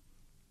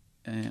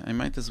 I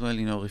might as well,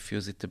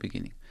 refuse it at the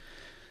beginning.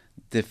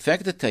 The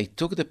fact that I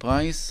took the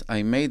price,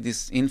 I made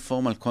this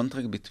informal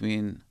contract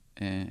between,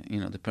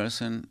 the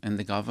person and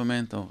the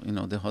government or,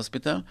 the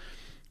hospital,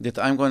 that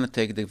I'm going to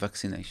take the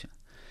vaccination.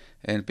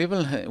 And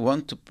people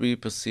want to be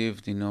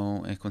perceived,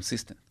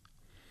 consistent.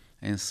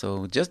 And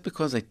so just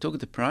because I took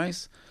the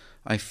price,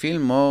 I feel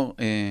more,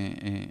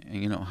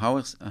 a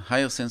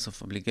higher sense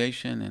of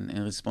obligation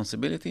and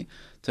responsibility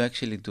to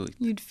actually do it.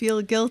 You'd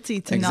feel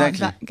guilty to not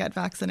get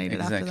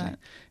vaccinated after that.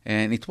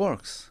 And it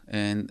works.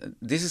 And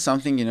this is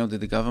something, that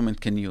the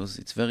government can use.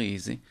 It's very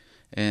easy.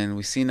 And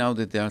we see now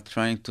that they are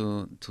trying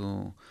to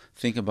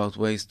think about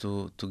ways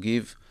to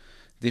give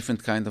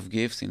different kind of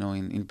gifts.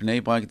 In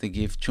Bnei Brak, they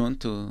give chun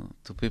to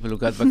people who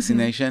got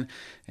vaccination.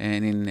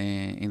 And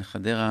in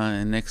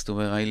Hadera, next to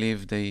where I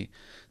live, they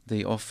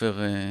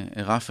offer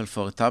a raffle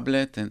for a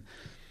tablet. And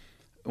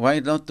why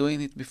not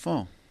doing it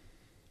before?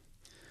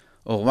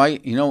 Or why,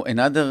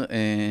 another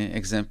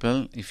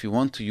example, if you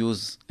want to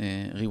use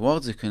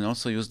rewards, you can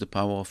also use the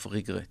power of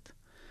regret.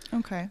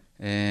 Okay.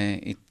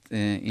 It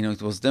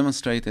was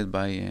demonstrated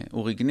by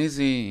Uri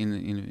Gnizi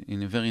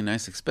in a very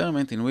nice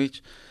experiment in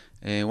which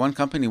one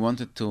company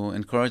wanted to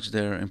encourage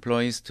their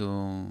employees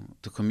to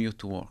commute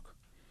to work.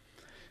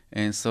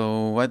 And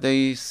so what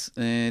they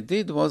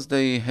did was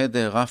they had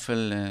a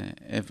raffle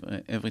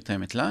every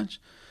time at lunch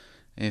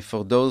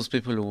for those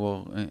people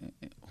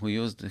who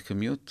used the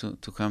commute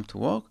to come to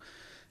work,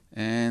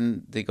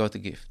 and they got a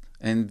gift.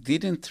 And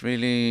didn't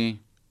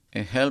really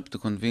help to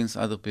convince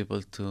other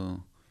people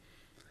to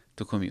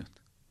commute.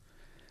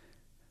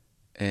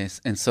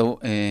 And so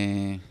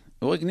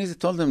Uri Gnizi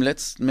told them,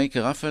 let's make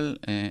a raffle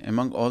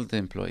among all the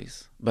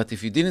employees. But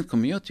if you didn't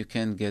commute, you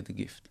can't get a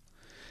gift.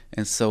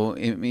 And so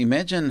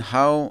imagine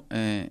how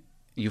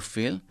you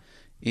feel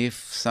if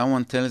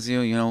someone tells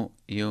you,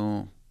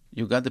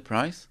 you got the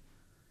prize,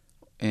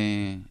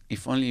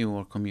 if only you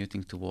were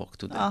commuting to work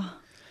today. Oh.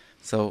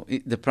 So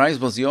the prize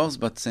was yours,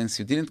 but since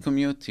you didn't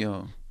commute,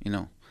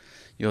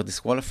 you're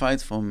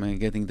disqualified from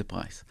getting the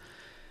prize.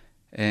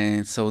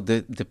 And so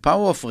the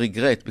power of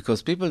regret,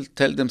 because people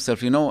tell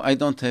themselves, I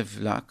don't have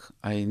luck.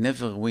 I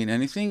never win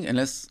anything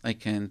unless I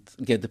can't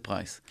get the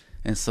prize.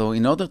 And so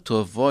in order to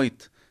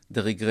avoid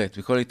the regret,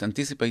 we call it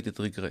anticipated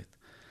regret,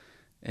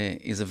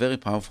 is a very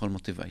powerful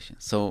motivation.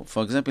 So,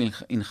 for example,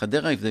 in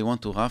Hadera, if they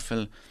want to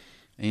raffle,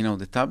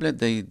 the tablet,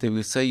 they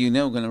will say,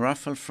 we're going to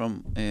raffle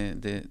from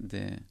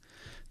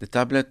the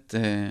tablet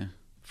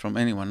from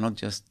anyone, not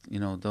just,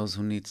 those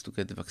who needs to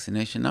get the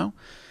vaccination now.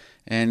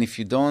 And if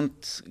you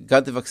don't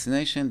get the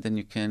vaccination, then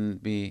you can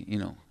be,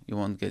 you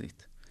won't get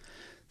it.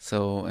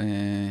 So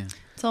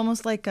it's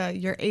almost like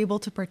you're able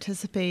to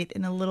participate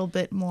in a little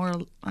bit more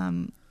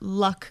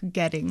luck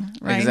getting,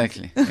 right?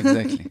 Exactly.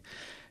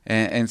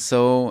 And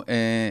so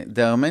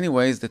there are many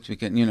ways that we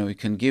can, you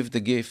can give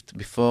the gift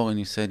before, and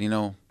you said,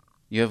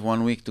 you have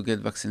 1 week to get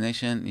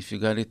vaccination. If you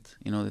got it,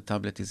 the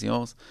tablet is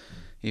yours.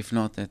 If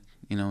not, that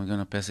we're going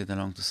to pass it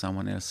along to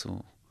someone else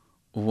who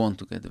want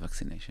to get the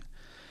vaccination.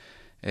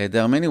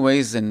 There are many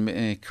ways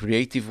and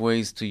creative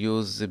ways to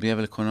use the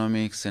behavioral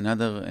economics and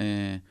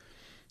other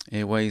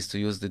ways to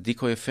use the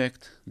decoy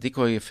effect.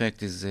 Decoy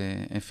effect is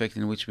an effect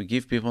in which we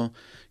give people,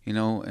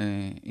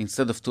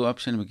 instead of 2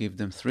 options, we give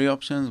them 3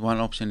 options. One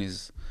option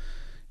is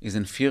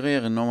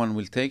inferior and no one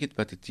will take it,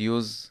 but it's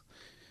used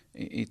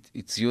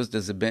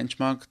as a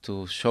benchmark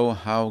to show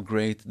how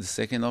great the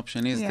second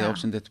option is, the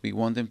option that we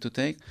want them to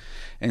take.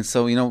 And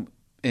so,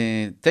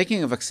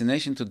 taking a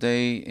vaccination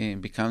today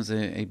becomes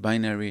a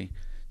binary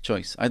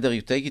choice. Either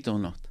you take it or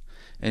not.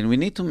 And we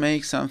need to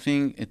make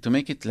something, to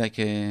make it like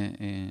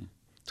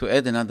to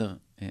add another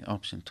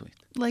option to it.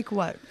 Like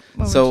what?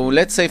 So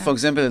let's say, for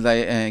example,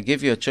 that I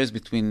give you a choice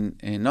between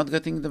not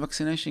getting the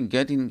vaccination,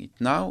 getting it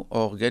now,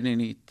 or getting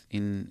it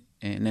in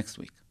next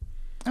week.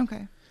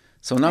 Okay.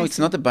 So now it's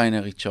not a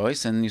binary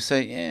choice, and you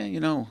say,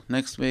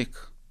 next week,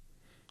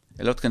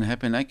 a lot can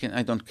happen.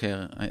 I don't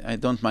care. I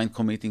don't mind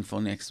committing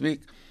for next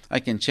week. I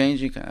can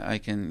change it. I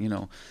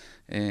can,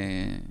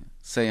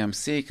 say I'm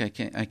sick. I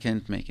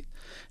can't make it.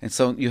 And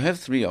so you have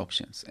 3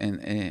 options.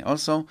 And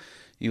also,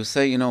 you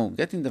say,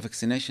 getting the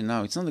vaccination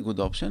now, it's not a good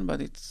option,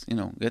 but it's,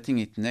 getting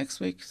it next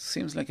week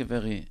seems like a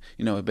very,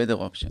 a better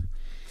option.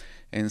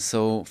 And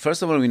so,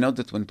 first of all, we know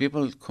that when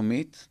people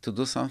commit to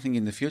do something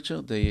in the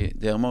future, they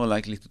are more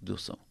likely to do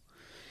so.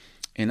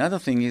 Another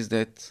thing is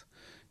that,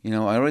 I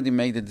already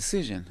made the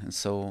decision. And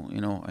so,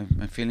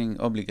 I'm feeling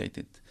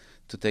obligated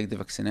to take the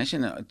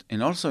vaccination.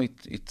 And also,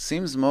 it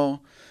seems more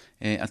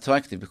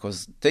attractive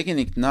because taking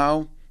it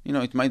now,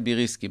 it might be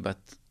risky, but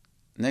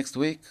next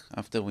week,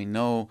 after we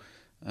know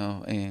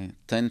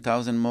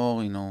 10,000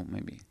 more,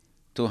 maybe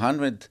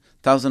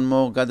 200,000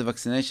 more got the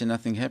vaccination,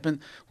 nothing happened,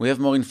 we have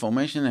more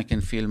information, I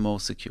can feel more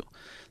secure.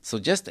 So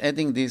just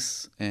adding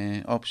this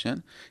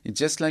option, it's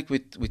just like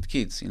with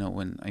kids,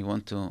 when I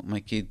want my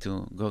kid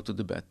to go to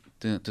the bath,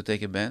 to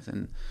take a bath,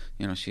 and,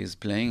 she's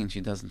playing and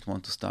she doesn't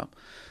want to stop.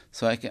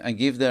 So I can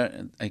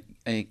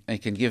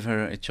give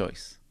her a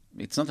choice.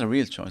 It's not a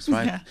real choice,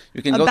 right? Yeah.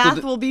 You can a go bath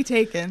to will be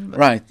taken. But.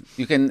 Right.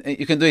 You can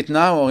do it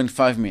now or in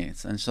 5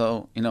 minutes. And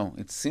so,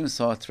 it seems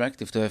so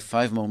attractive to have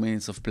 5 more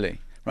minutes of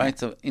play, right? Yeah.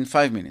 So in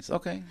 5 minutes,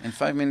 okay. And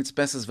 5 minutes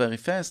passes very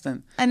fast.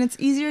 And it's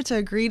easier to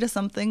agree to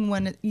something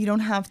when you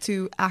don't have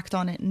to act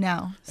on it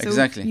now. So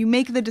exactly. You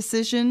make the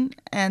decision,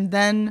 and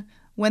then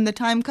when the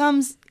time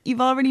comes,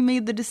 you've already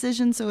made the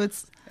decision, so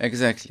it's...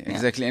 Exactly.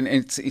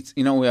 And it's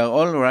we are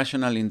all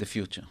rational in the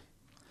future.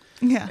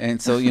 Yeah.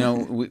 And so,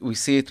 we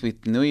see it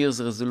with New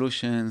Year's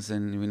resolutions,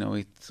 and we know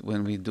it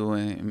when we do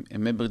a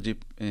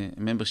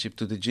membership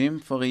to the gym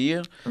for a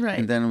year. Right.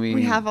 And then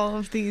we have all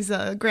of these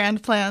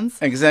grand plans.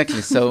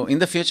 Exactly. So in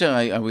the future,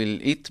 I will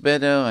eat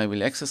better, I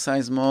will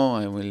exercise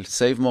more, I will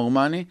save more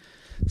money.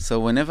 So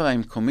whenever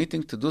I'm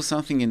committing to do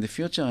something in the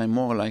future, I'm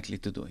more likely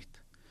to do it.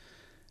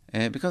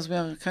 Because we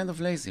are kind of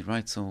lazy,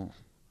 right? So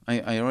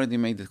I already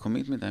made the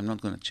commitment. I'm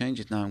not going to change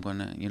it. Now I'm going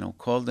to,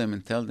 call them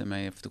and tell them I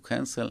have to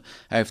cancel.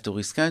 I have to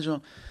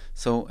reschedule.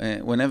 So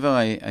whenever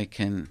I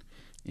can,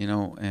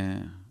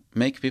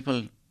 make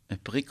people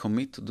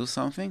pre-commit to do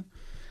something,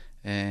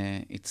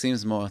 it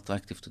seems more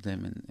attractive to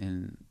them,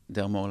 and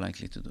they're more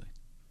likely to do it.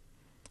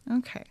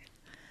 Okay.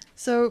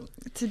 So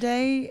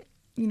today,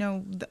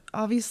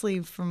 obviously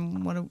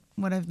from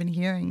what I've been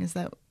hearing is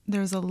that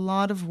there's a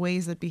lot of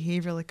ways that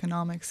behavioral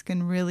economics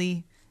can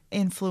really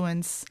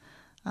influence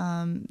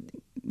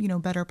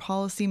better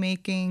policy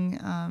making,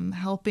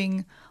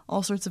 helping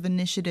all sorts of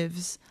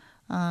initiatives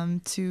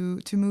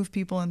to move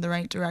people in the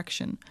right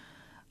direction.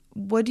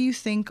 What do you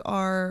think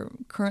are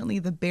currently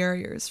the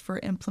barriers for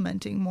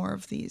implementing more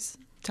of these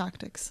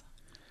tactics?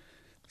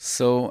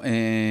 So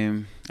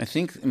I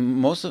think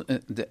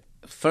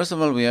first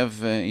of all, we have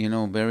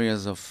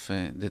barriers of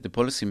that the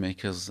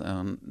policymakers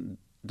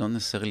don't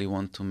necessarily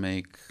want to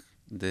make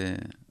the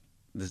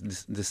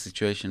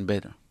situation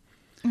better.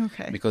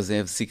 Okay. Because they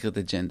have secret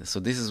agenda. So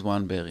this is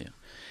one barrier.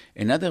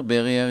 Another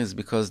barrier is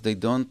because they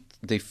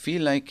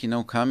feel like,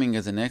 coming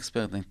as an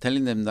expert and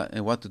telling them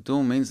what to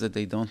do means that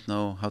they don't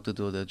know how to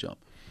do their job.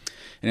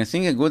 And I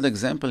think a good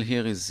example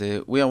here is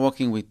we are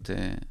working with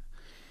a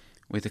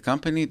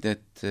company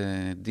that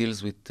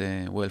deals with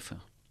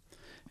welfare.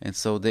 And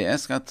so they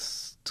ask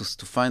us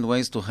to find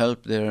ways to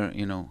help their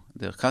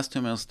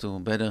customers to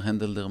better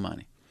handle their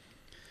money.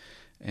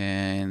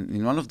 And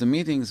in one of the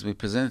meetings, we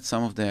presented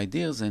some of the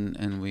ideas,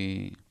 and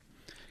we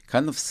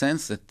kind of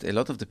sense that a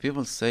lot of the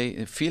people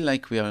feel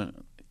like we are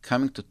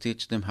coming to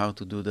teach them how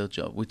to do their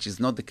job, which is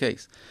not the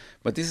case.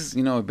 But this is,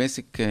 a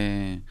basic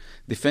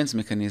defense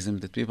mechanism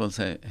that people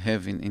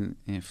have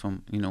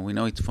from, we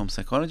know it from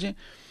psychology.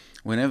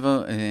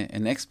 Whenever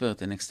an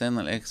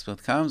external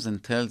expert comes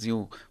and tells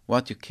you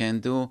what you can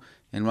do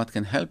and what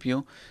can help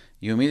you,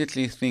 you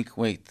immediately think,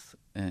 wait,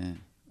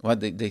 what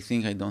they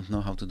think I don't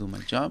know how to do my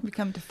job.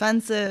 Become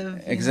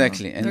defensive.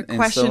 Exactly. They're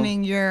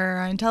questioning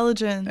your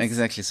intelligence.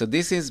 Exactly. So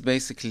this is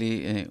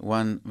basically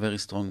one very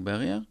strong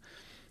barrier.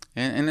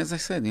 And as I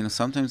said,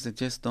 sometimes they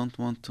just don't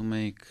want to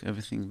make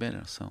everything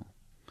better.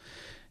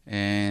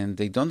 And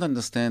they don't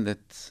understand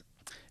that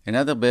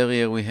another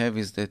barrier we have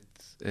is that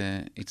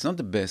it's not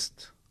the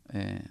best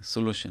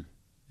solution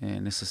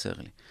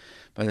necessarily.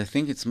 But I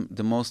think it's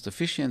the most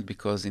efficient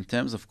because in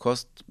terms of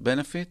cost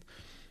benefit,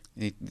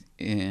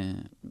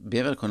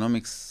 behavioral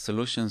economics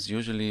solutions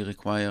usually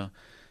require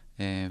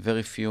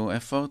very few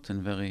effort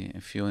and very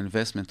few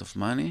investment of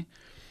money,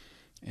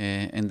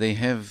 and they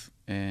have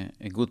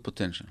a good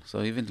potential.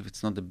 So even if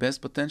it's not the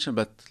best potential,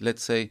 but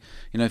let's say,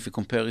 if you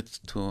compare it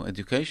to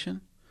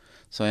education,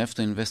 so I have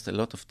to invest a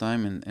lot of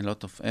time and a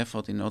lot of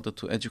effort in order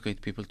to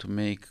educate people to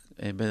make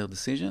better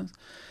decisions.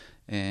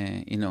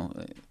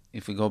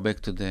 If we go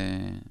back to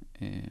the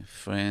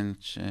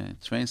French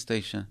train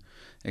station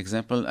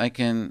example, I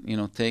can,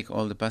 take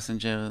all the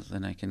passengers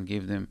and I can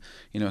give them,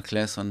 a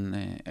class on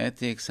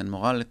ethics and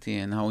morality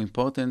and how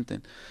important,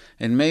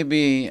 and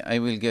maybe I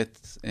will get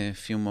a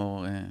few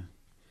more,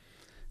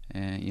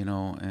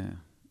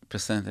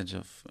 percentage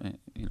of,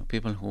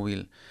 people who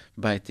will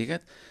buy a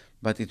ticket,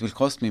 but it will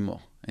cost me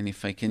more. And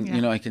if I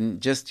can, I can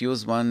just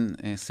use one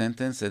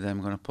sentence that I'm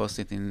going to post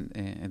it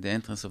at the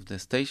entrance of the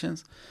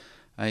stations,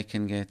 I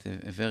can get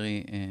a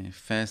very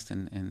fast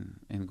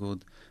and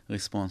good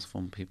response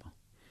from people.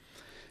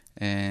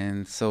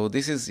 And so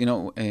this is,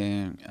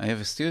 I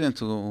have a student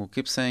who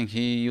keeps saying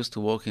he used to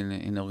work in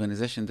an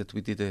organization that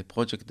we did a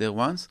project there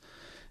once.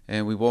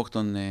 We worked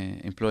on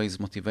employees'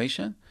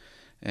 motivation.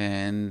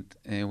 And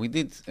we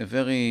did a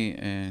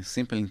very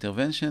simple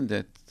intervention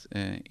that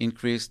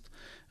increased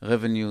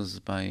revenues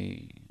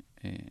by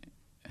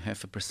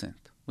 0.5%,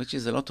 which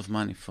is a lot of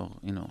money for,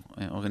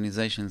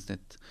 organizations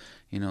that,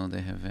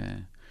 they have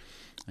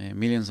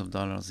millions of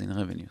dollars in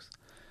revenues.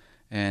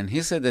 And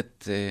he said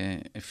that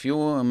a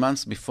few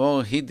months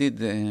before, he did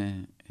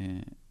a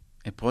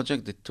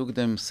project that took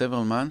them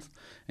several months,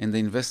 and they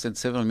invested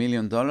several $1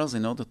 million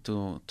in order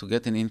to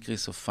get an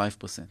increase of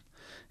 5%.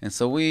 And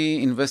so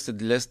we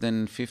invested less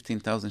than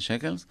 15,000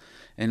 shekels,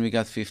 and we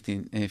got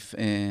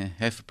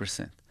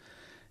 0.5%.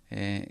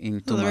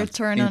 In 2 months. The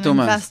return on 2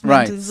 months. investment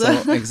Right. is...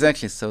 So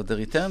exactly. So the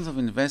returns of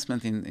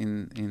investment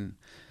in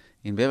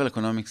behavioral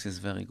economics is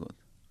very good.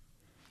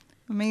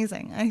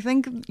 Amazing. I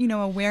think,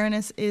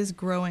 awareness is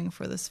growing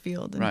for this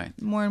field. And right.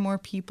 More and more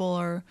people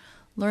are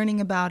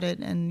learning about it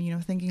and,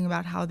 thinking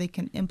about how they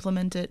can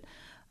implement it.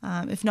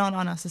 if not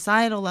on a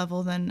societal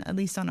level, then at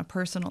least on a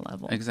personal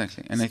level.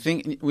 Exactly. And I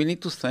think we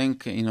need to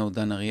thank,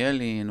 Dan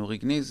Ariely and Uri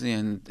Gnizzi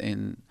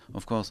and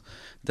of course,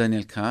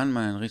 Daniel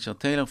Kahneman and Richard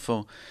Taylor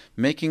for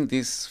making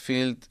this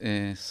field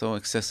so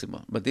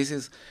accessible. But this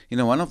is,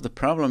 one of the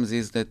problems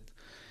is that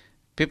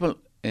people,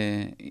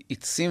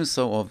 it seems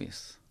so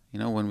obvious.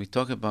 When we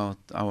talk about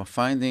our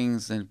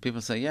findings, and people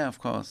say, yeah, of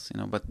course,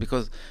 but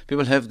because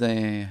people have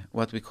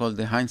what we call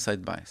the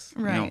hindsight bias.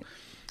 Right.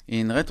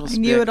 In retrospect,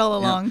 I knew it all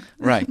along.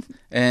 Right.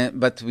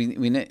 But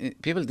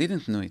people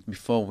didn't know it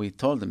before we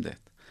told them that.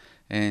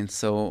 And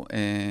so...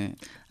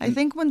 I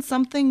think when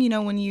something,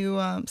 when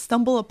you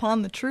stumble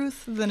upon the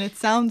truth, then it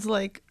sounds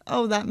like,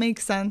 oh, that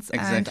makes sense,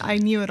 exactly. And I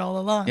knew it all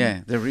along.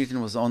 Yeah, the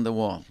written was on the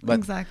wall. But,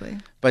 exactly.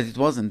 But it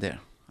wasn't there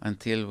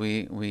until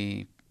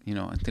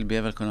until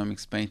behavioral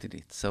economics painted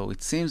it. So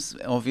it seems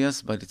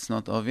obvious, but it's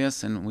not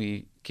obvious, and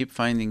we keep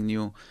finding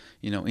new,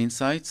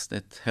 insights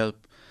that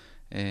help,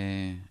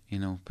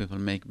 people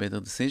make better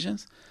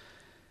decisions.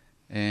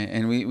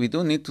 And we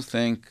do need to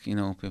thank,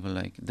 people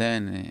like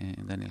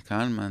Daniel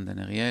Kahneman, Dan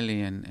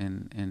Ariely,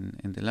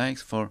 and the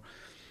likes for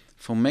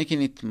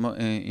making it,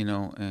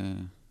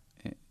 a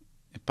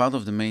part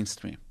of the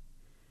mainstream.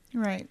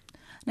 Right.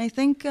 And I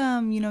think,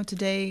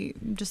 today,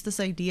 just this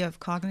idea of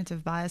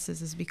cognitive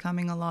biases is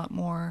becoming a lot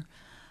more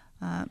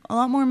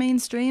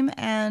mainstream,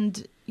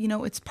 and,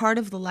 it's part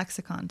of the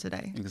lexicon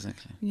today.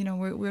 Exactly.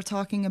 We're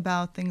talking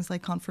about things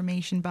like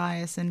confirmation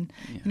bias and,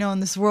 in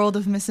this world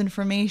of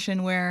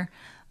misinformation where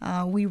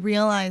we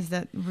realize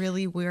that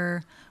really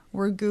we're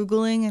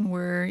Googling and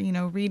we're,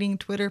 reading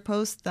Twitter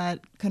posts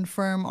that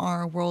confirm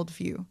our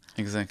worldview.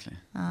 Exactly.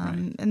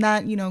 Right. And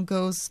that,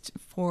 goes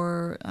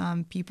for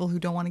people who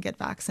don't want to get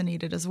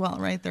vaccinated as well,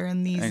 right? They're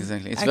in these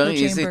exactly. It's echo very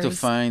easy chambers.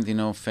 to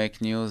find,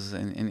 fake news,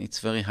 and it's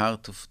very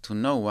hard to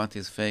know what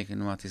is fake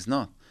and what is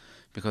not,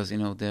 because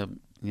the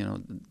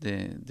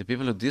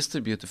people who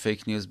distribute the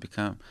fake news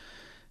become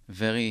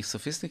very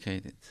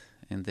sophisticated,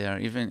 and they are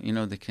even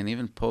they can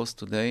even post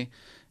today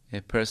a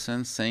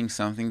person saying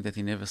something that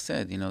he never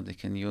said. They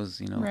can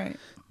use right.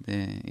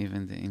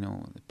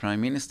 the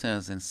prime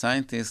ministers and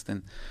scientists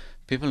and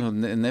people who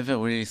never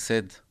really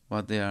said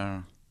what they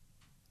are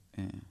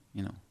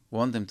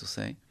want them to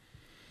say.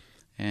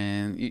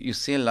 And you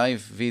see a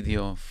live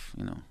video of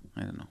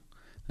I don't know,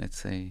 let's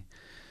say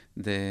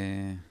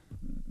the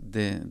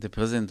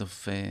president of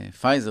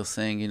Pfizer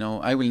saying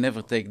I will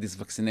never take this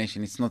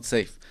vaccination, it's not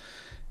safe,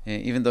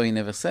 even though he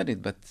never said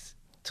it. But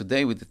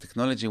today, with the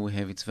technology we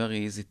have, it's very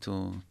easy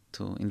to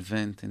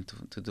invent and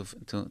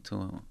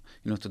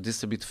to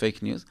distribute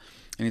fake news,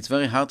 and it's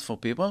very hard for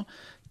people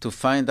to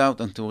find out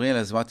and to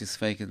realize what is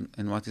fake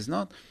and what is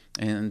not.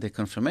 And the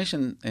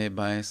confirmation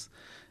bias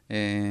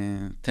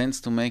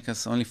tends to make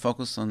us only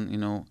focus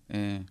on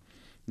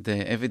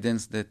the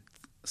evidence that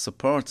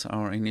supports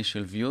our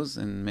initial views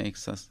and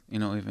makes us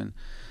even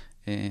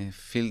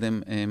feel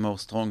them more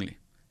strongly,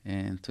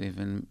 and to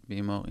even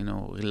be more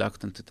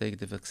reluctant to take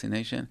the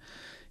vaccination,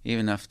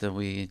 even after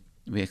we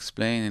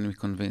explain and we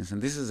convince.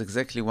 And this is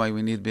exactly why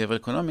we need behavioral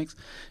economics,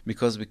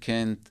 because we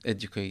can't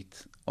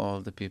educate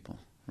all the people,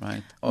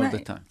 right? All the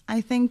time.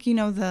 I think,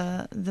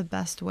 the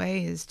best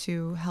way is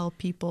to help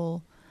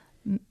people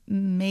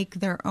make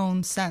their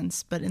own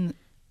sense, but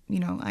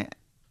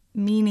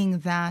meaning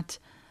that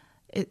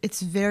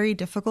it's very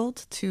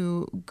difficult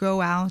to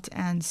go out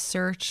and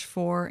search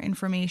for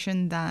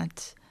information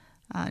that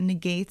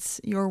negates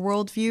your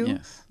worldview.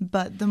 Yes.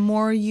 But the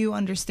more you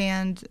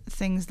understand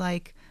things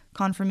like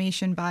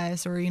confirmation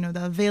bias or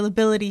the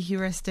availability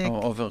heuristic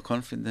or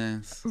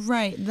overconfidence,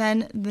 right,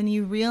 then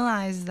you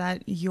realize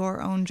that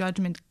your own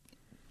judgment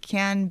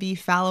can be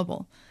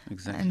fallible.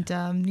 Exactly. And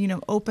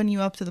open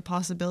you up to the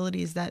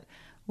possibilities that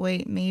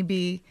wait,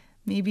 maybe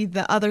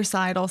the other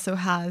side also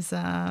has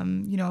a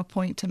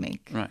point to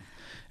make. Right.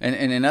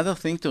 And another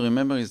thing to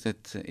remember is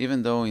that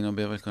even though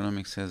behavioral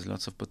economics has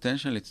lots of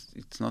potential,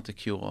 it's not a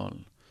cure-all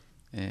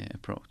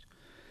approach.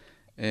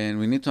 And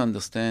we need to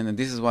understand, and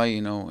this is why,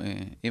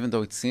 even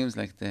though it seems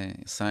like the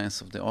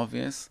science of the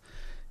obvious,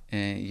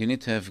 you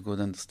need to have a good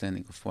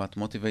understanding of what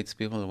motivates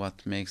people,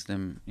 what makes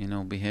them,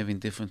 behave in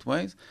different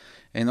ways,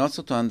 and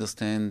also to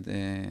understand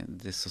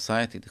the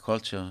society, the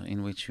culture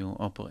in which you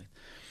operate.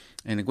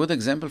 And a good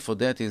example for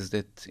that is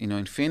that,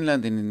 in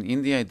Finland and in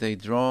India, they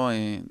draw,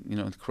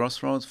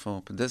 crossroads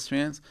for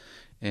pedestrians.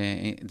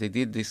 They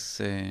did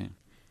this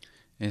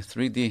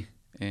 3D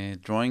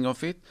drawing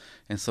of it.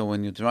 And so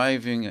when you're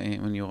driving,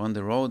 when you're on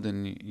the road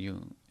and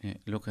you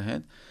look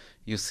ahead,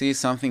 you see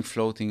something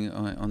floating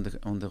on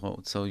the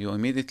road. So you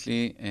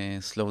immediately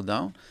slow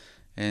down,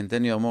 and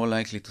then you are more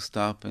likely to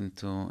stop and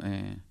to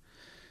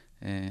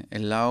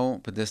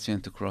allow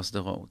pedestrians to cross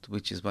the road,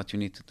 which is what you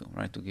need to do,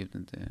 right, to give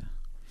them the...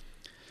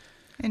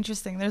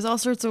 Interesting. There's all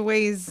sorts of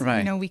ways,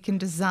 right. We can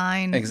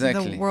design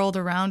exactly. the world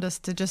around us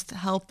to just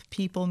help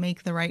people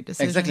make the right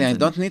decisions. Exactly. I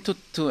don't need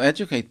to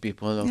educate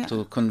people or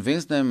to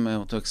convince them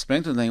or to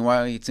explain to them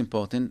why it's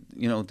important.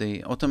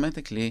 They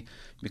automatically,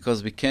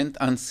 because we can't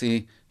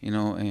unsee,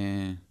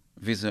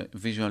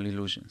 visual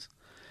illusions.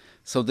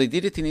 So they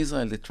did it in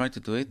Israel. They tried to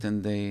do it,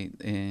 and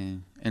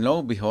and lo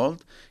and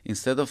behold,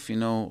 instead of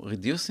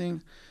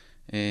reducing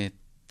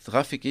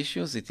traffic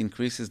issues, it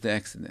increases the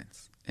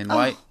accidents. And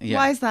why? Yeah.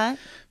 Why is that?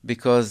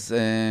 Because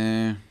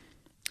in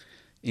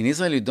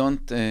Israel, you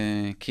don't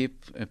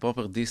keep a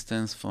proper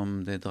distance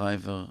from the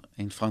driver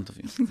in front of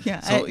you. Yeah.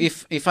 So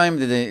if I'm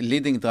the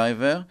leading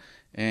driver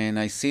and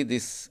I see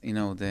this,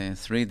 the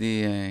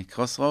 3D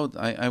crossroad,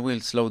 I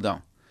will slow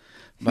down.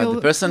 But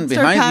the person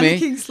behind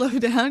me, slow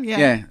down. Yeah.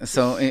 Yeah.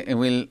 So it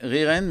will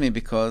rear-end me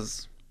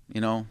because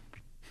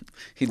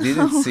he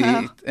didn't see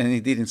it and he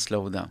didn't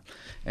slow down.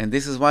 And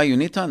this is why you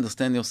need to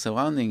understand your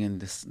surrounding and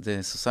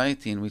the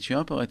society in which you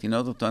operate in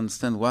order to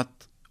understand what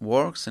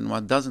works and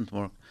what doesn't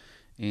work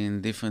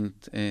in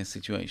different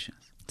situations.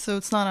 So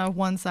it's not a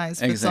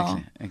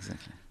one-size-fits-all.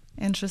 Exactly.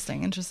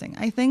 Interesting.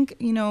 I think,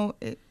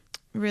 it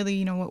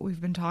really, what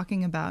we've been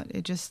talking about,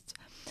 it just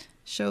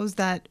shows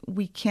that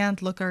we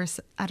can't look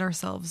at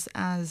ourselves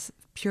as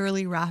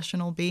purely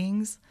rational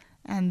beings,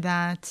 and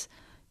that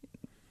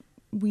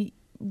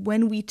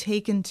when we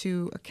take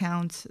into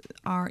account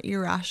our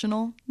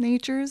irrational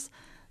natures,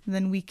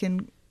 then we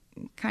can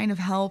kind of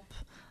help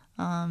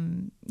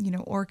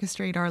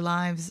orchestrate our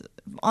lives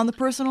on the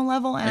personal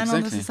level and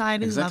on the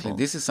society level.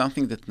 This is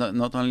something that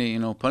not only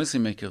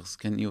policymakers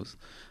can use.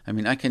 I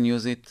mean, I can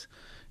use it,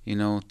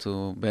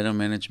 to better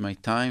manage my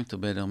time, to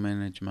better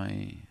manage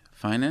my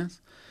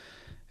finance.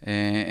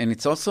 And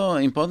it's also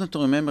important to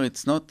remember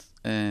it's not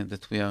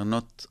that we are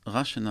not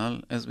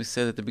rational. As we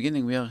said at the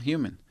beginning, we are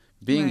human.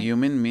 Being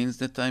human means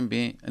that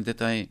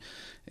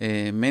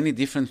many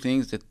different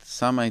things that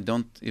some I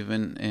don't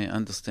even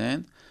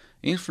understand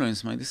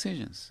influence my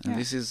decisions. And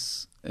this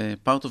is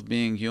part of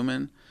being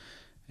human,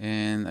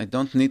 and I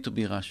don't need to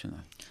be rational.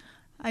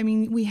 I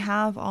mean, we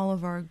have all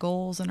of our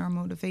goals and our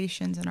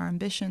motivations and our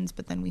ambitions,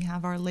 but then we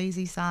have our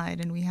lazy side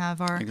and we have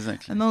our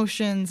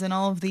emotions and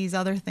all of these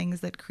other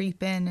things that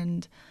creep in,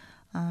 and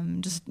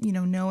just,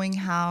 knowing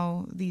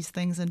how these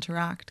things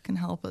interact can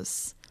help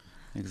us,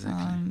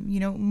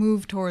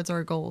 move towards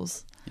our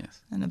goals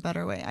in a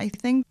better way. I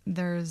think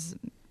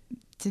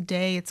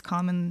today it's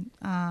common,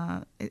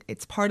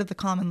 it's part of the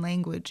common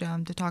language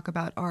to talk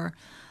about our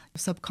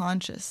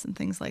subconscious and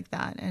things like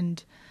that.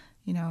 And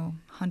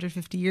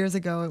 150 years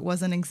ago, it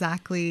wasn't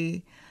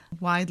exactly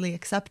widely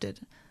accepted.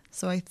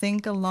 So I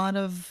think a lot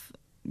of,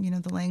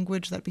 the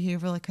language that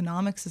behavioral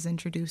economics is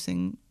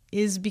introducing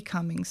is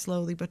becoming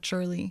slowly but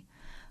surely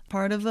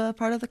part of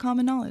the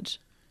common knowledge.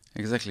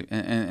 Exactly.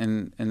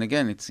 And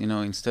again, it's,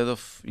 instead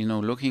of,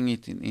 looking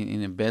it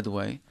in a bad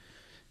way,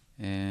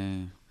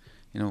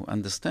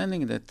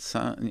 understanding that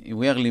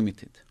we are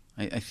limited.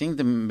 I think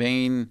the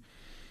main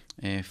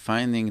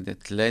finding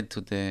that led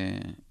to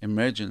the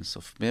emergence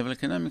of behavioral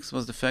economics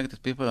was the fact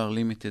that people are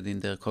limited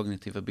in their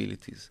cognitive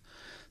abilities.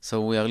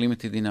 So we are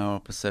limited in our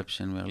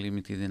perception, we are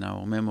limited in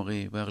our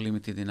memory, we are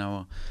limited in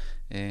our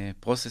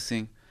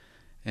processing.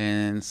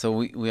 And so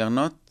we are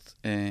not,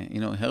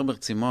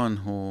 Herbert Simon,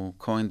 who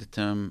coined the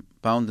term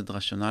bounded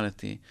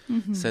rationality,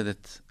 said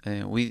that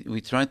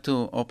we try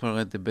to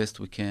operate the best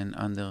we can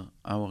under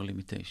our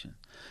limitation.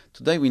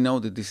 Today we know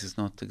that this is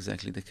not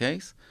exactly the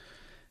case.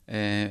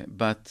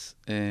 But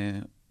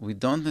we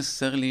don't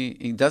necessarily,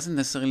 it doesn't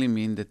necessarily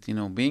mean that,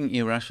 being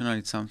irrational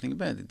is something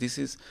bad. This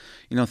is,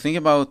 think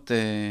about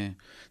the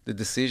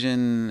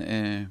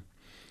decision,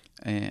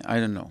 I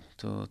don't know,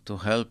 to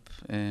help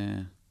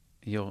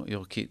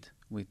your kid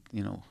with,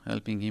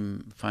 helping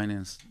him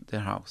finance their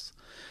house.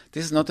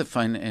 This is not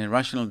a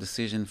rational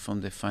decision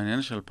from the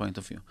financial point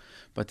of view,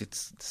 but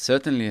it's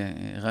certainly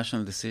a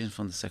rational decision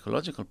from the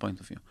psychological point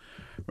of view,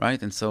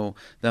 right? And so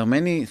there are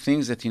many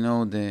things that,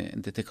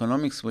 the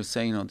economics will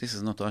say, this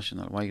is not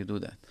rational, why you do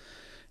that?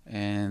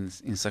 And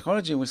in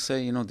psychology, we'll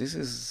say, this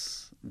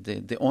is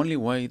the only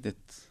way that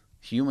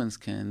humans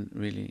can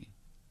really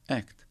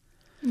act.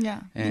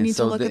 Yeah, and you need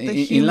to look at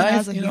the human life,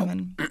 as a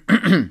human.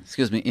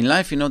 Excuse me. In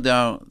life, there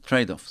are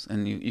trade-offs,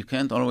 and you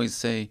can't always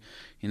say,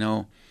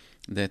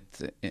 that.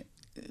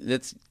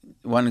 That's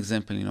one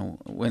example.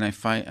 When I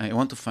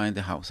want to find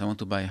a house, I want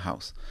to buy a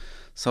house.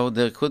 So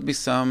there could be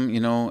some,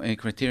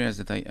 criteria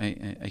that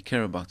I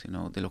care about.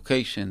 The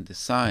location, the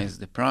size,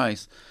 the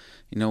price.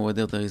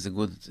 Whether there is a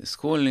good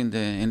school in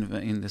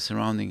the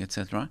surrounding,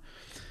 etc.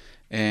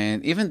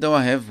 And even though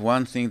I have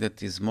one thing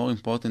that is more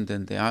important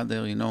than the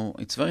other,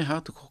 it's very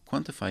hard to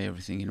quantify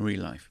everything in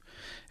real life.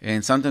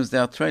 And sometimes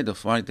there are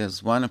trade-offs, right?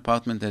 There's one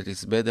apartment that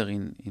is better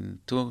in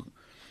two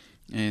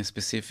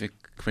specific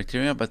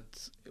criteria, but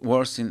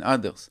worse in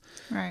others.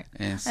 Right.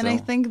 And I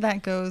think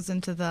that goes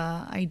into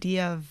the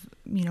idea of,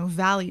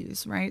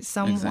 values, right?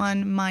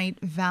 Someone might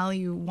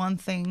value one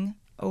thing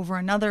over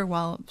another,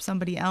 while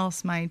somebody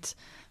else might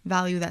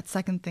value that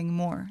second thing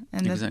more.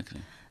 And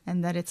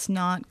and that it's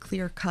not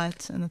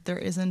clear-cut, and that there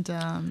isn't...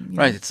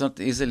 right, it's not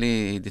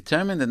easily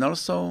determined, and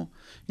also,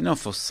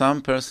 for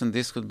some person,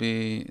 this could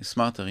be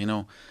smarter,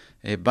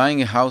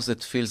 buying a house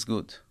that feels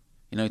good.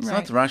 It's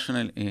not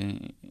rational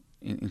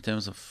in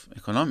terms of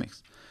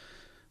economics.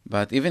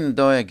 But even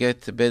though I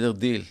get a better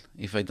deal,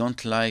 if I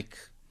don't like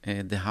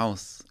the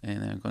house,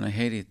 and I'm going to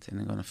hate it, and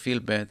I'm going to feel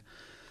bad.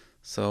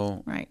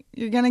 So right,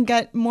 you're going to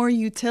get more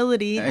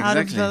utility out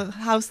of the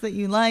house that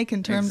you like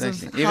in terms of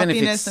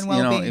happiness and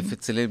well-being. If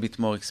it's a little bit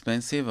more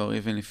expensive, or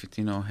even if it,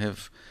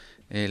 have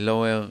a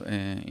lower,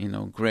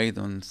 grade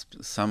on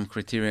some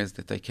criteria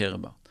that I care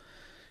about.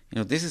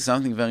 This is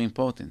something very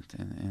important,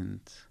 and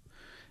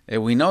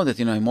we know that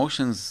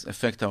emotions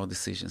affect our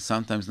decisions.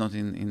 Sometimes not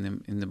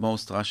in the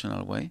most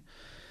rational way,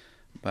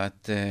 but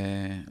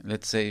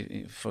let's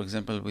say, for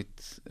example,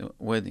 with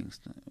weddings,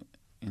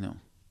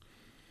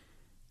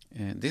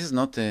 this is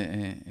not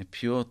a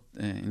pure,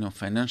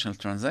 financial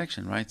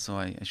transaction, right? So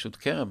I should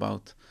care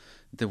about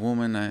the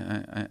woman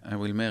I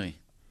will marry.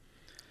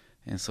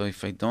 And so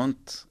if I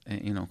don't,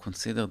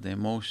 consider the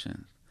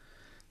emotion,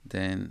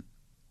 then,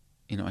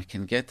 I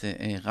can get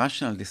a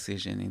rational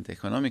decision in the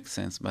economic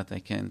sense, but I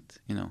can't,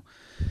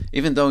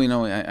 even though,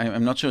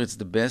 I'm not sure it's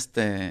the best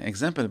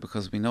example,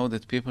 because we know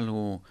that people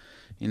who,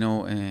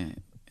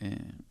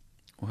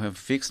 who have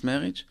fixed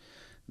marriage,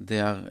 they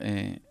are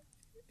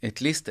at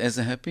least as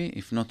happy,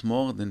 if not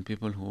more, than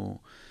people who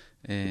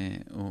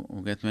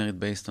get married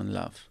based on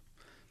love,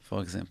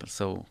 for example.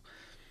 So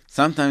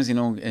sometimes,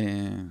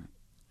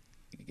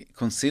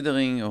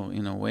 considering or,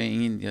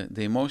 weighing in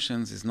the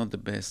emotions is not the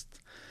best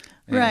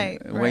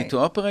way to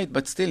operate,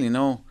 but still,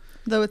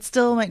 Though it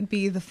still might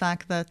be the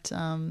fact that,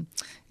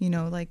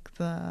 like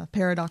the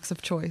paradox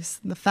of choice.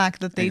 The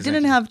fact that they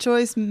didn't have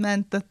choice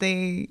meant that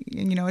they,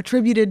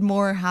 attributed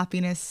more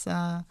happiness.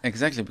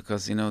 Exactly,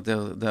 because,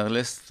 there are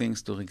less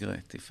things to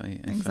regret if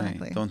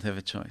I don't have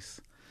a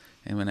choice.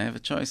 And when I have a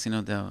choice,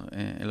 there are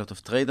a lot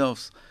of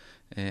trade-offs,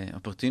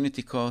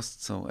 opportunity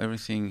costs, so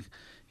everything,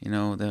 there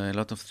are a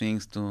lot of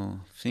things to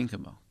think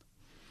about.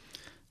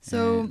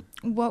 So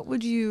what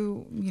would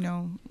you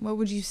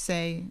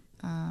say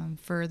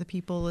for the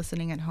people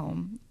listening at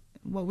home?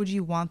 What would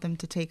you want them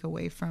to take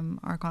away from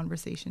our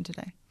conversation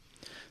today?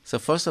 So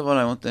first of all,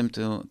 I want them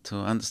to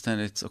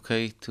understand it's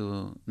okay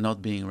to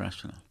not being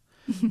rational.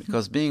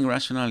 Because being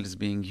rational is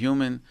being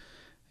human,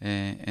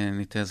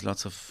 and it has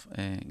lots of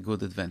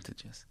good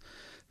advantages.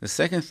 The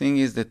second thing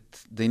is that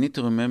they need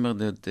to remember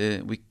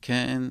that we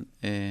can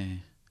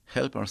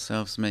help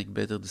ourselves make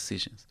better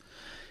decisions.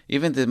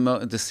 Even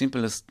the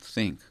simplest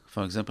thing.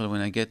 For example,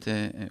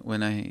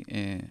 when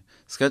I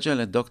schedule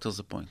a doctor's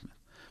appointment,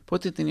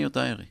 put it in your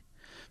diary,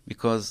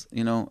 because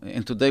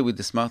and today with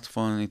the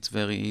smartphone it's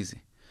very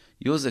easy.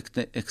 Use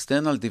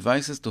external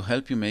devices to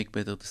help you make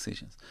better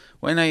decisions.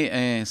 When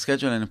I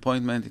schedule an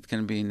appointment, it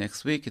can be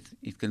next week,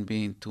 it can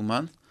be in 2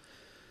 months.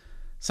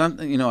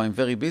 I'm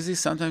very busy.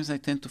 Sometimes I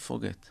tend to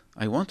forget.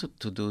 I wanted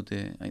to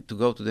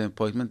go to the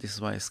appointment. This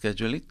is why I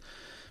schedule it.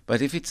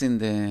 But if it's in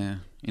the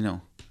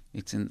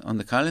on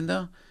the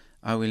calendar,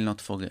 I will not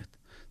forget.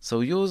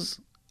 So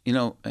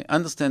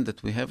understand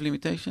that we have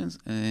limitations,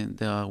 and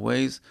there are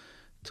ways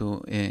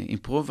to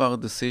improve our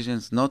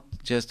decisions, not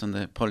just on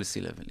the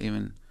policy level,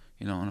 even,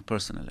 on a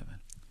personal level.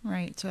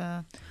 Right.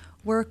 To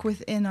work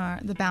within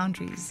the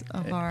boundaries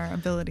of our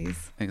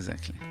abilities.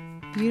 Exactly.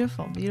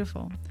 Beautiful,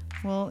 beautiful.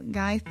 Well,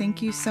 Guy,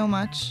 thank you so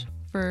much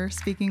for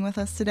speaking with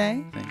us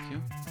today. Thank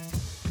you.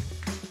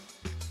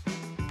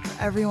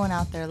 For everyone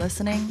out there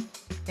listening,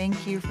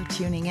 thank you for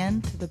tuning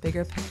in to The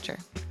Bigger Picture.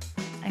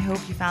 I hope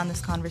you found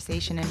this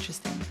conversation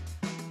interesting.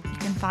 You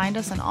can find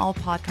us on all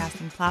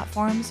podcasting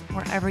platforms,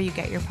 wherever you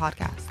get your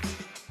podcasts.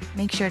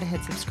 Make sure to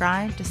hit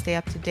subscribe to stay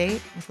up to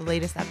date with the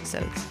latest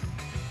episodes.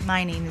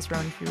 My name is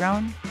Roni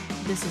Firon.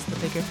 This is The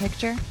Bigger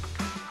Picture.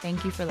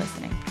 Thank you for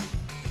listening.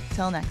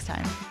 Till next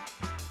time.